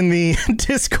 Join us in the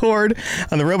Discord,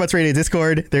 on the Robots Radio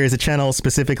Discord. There is a channel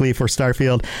specifically for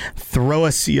Starfield. Throw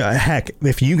us, heck,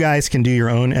 if you guys can do your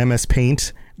own MS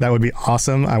Paint, that would be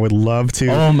awesome. I would love to.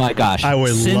 Oh my gosh. I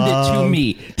would send it to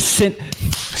me.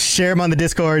 Share them on the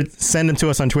Discord. Send them to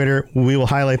us on Twitter. We will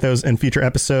highlight those in future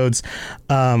episodes.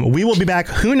 We will be back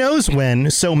who knows when.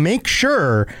 So make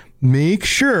sure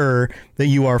that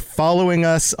you are following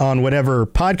us on whatever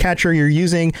podcatcher you're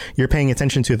using. You're paying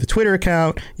attention to the Twitter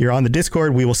account. You're on the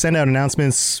Discord. We will send out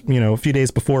announcements, a few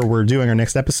days before we're doing our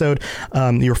next episode.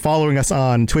 You're following us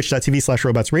on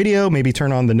twitch.tv/robotsradio. Maybe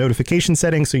turn on the notification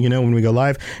settings so you know when we go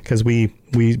live, because we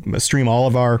stream all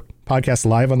of our podcasts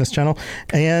live on this channel.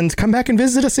 And come back and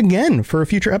visit us again for a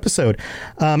future episode.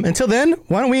 Until then,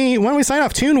 why don't we sign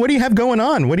off? Tune, what do you have going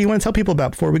on? What do you want to tell people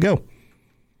about before we go?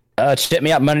 Check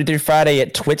me out Monday through Friday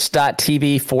at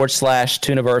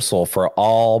twitch.tv/Tooniversal for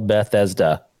all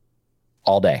Bethesda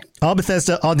all day. All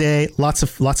Bethesda all day. Lots of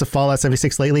Fallout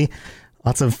 76 lately.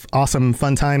 Lots of awesome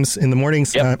fun times in the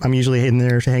mornings. Yep. I'm usually in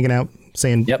there hanging out,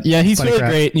 saying, yep. Yeah, he's really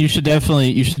great. You should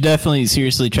definitely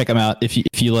seriously check him out if you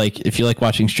like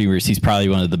watching streamers. He's probably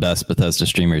one of the best Bethesda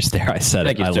streamers. There, I said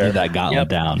it. I laid that gauntlet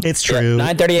down. It's true.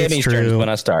 9:30 a.m. Eastern is when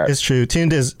I start. It's true. Tune,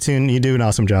 you do an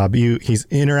awesome job. He's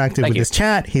interacted with his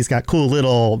chat. He's got cool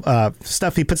little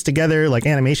stuff he puts together, like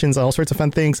animations, all sorts of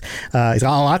fun things. He's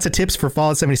got lots of tips for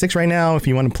Fallout 76 right now. If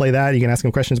you want to play that, you can ask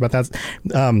him questions about that.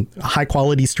 High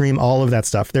quality stream, all of that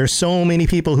stuff. There's so many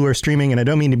people who are streaming, and I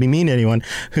don't mean to be mean to anyone,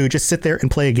 who just sit there and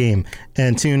play a game.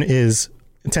 And Tune is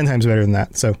 10 times better than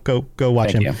that. So go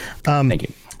watch him. Thank you.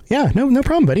 Yeah, no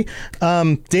problem, buddy.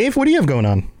 Dave, what do you have going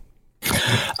on?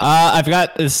 I've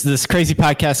got this crazy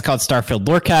podcast called Starfield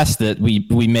Lorecast that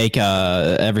we make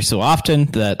every so often,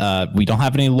 that we don't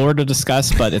have any lore to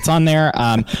discuss, but it's on there.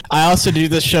 I also do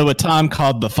this show with Tom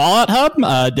called The Fallout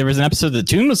Hub. There was an episode that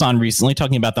Toon was on recently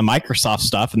talking about the Microsoft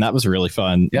stuff, and that was a really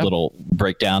fun little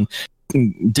breakdown.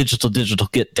 Digital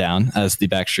get down, as the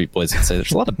Backstreet Boys would say.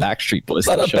 There's a lot of Backstreet Boys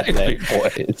on the show today.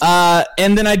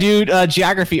 And then I do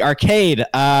Geography Arcade.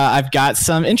 I've got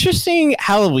some interesting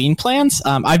Halloween plans.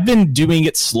 I've been doing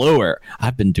it slower.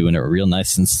 I've been doing it real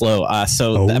nice and slow.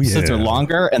 So the episodes are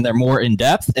longer and they're more in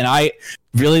depth, and I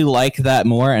really like that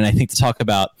more. And I think to talk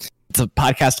about, it's a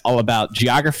podcast all about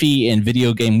geography and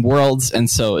video game worlds, and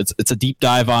so it's a deep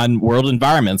dive on world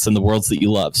environments and the worlds that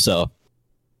you love. So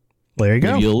there you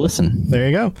go. Maybe you'll listen. There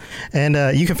you go. And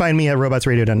you can find me at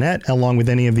robotsradio.net along with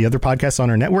any of the other podcasts on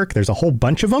our network. There's a whole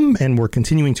bunch of them, and we're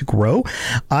continuing to grow.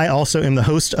 I also am the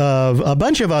host of a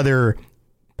bunch of other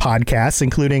podcasts,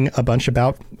 including a bunch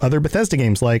about other Bethesda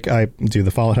games. Like I do the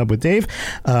Fallout Hub with Dave.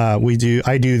 I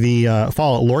do the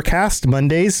Fallout Lorecast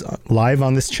Mondays live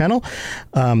on this channel.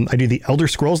 I do the Elder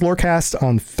Scrolls Lorecast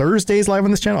on Thursdays live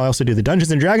on this channel. I also do the Dungeons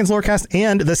and Dragons Lorecast,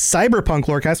 and the Cyberpunk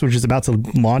Lorecast, which is about to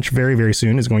launch very, very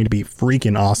soon, is going to be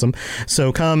freaking awesome.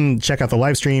 So come check out the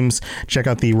live streams, check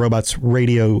out the Robots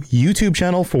Radio YouTube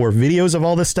channel for videos of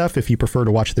all this stuff if you prefer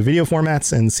to watch the video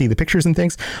formats and see the pictures and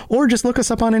things, or just look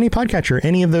us up on any podcatcher,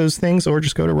 any of those things, or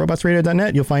just go to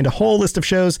robotsradio.net. You'll find a whole list of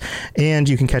shows, and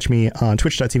you can catch me on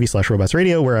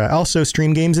twitch.tv/robotsradio, where I also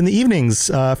stream games in the evenings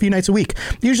a few nights a week,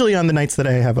 usually on the nights that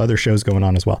I have other shows going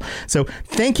on as well. So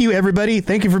thank you, everybody.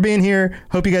 Thank you for being here.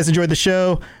 Hope you guys enjoyed the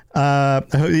show.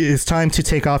 It's time to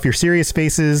take off your serious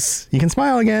faces. You can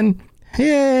smile again.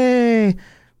 Yay!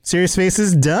 Serious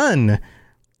faces done.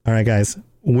 All right, guys.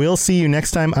 We'll see you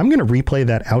next time. I'm going to replay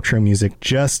that outro music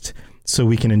just so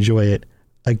we can enjoy it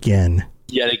again.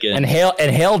 Yet again. And hail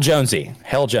Jonesy.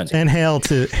 Hail Jonesy. And hail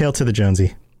to the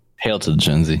Jonesy. Hail to the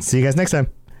Jonesy. See you guys next time.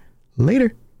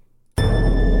 Later.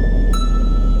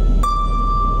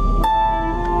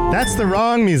 That's the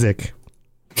wrong music.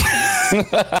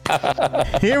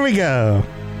 Here we go.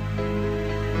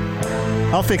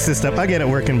 I'll fix this stuff. I'll get it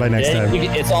working by next time.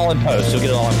 It's all in post. You'll get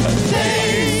it all in post.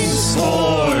 Thanks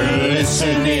for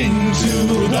listening to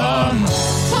the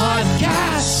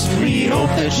podcast. We hope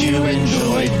that you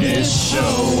enjoyed this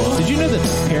show. Did you know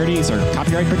that parodies are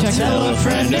copyright protected? Tell a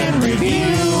friend and review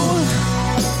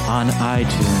On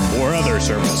iTunes. Or other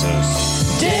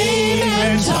services. Dave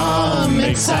and Tom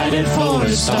excited for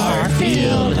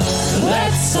Starfield.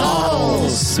 Let's all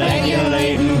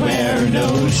speculate and wear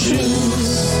no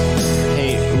shoes.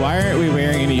 Hey, why aren't we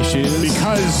wearing any shoes?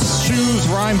 Because shoes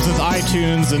rhymes with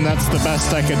iTunes, and that's the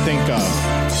best I could think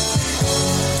of.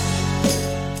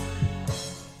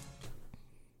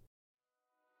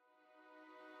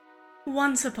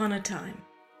 Once upon a time,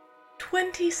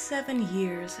 27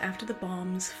 years after the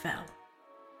bombs fell,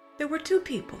 there were two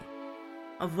people,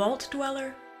 a vault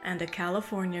dweller and a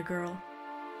California girl.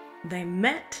 They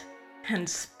met, and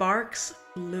sparks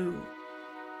flew.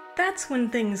 That's when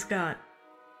things got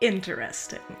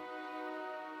interesting.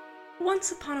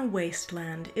 Once Upon a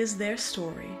Wasteland is their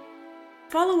story.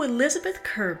 Follow Elizabeth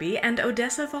Kirby and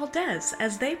Odessa Valdez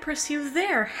as they pursue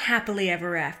their happily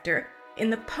ever after in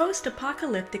the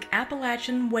post-apocalyptic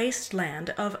Appalachian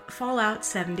wasteland of Fallout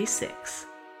 76.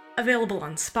 Available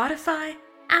on Spotify,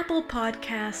 Apple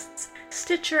Podcasts,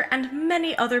 Stitcher, and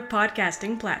many other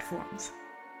podcasting platforms.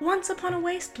 Once Upon a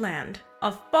Wasteland,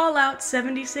 a Fallout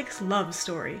 76 love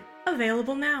story.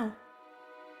 Available now.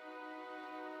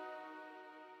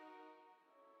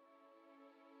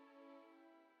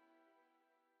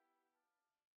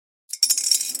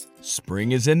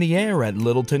 Spring is in the air at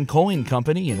Littleton Coin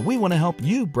Company, and we want to help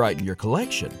you brighten your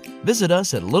collection. Visit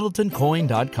us at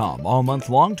littletoncoin.com all month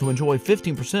long to enjoy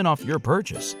 15% off your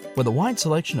purchase. With a wide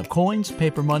selection of coins,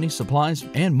 paper money, supplies,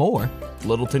 and more,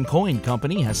 Littleton Coin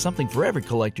Company has something for every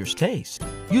collector's taste.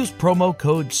 Use promo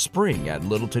code SPRING at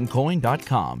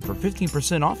littletoncoin.com for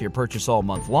 15% off your purchase all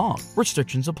month long.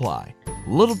 Restrictions apply.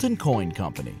 Littleton Coin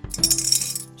Company.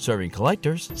 Serving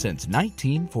collectors since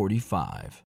 1945.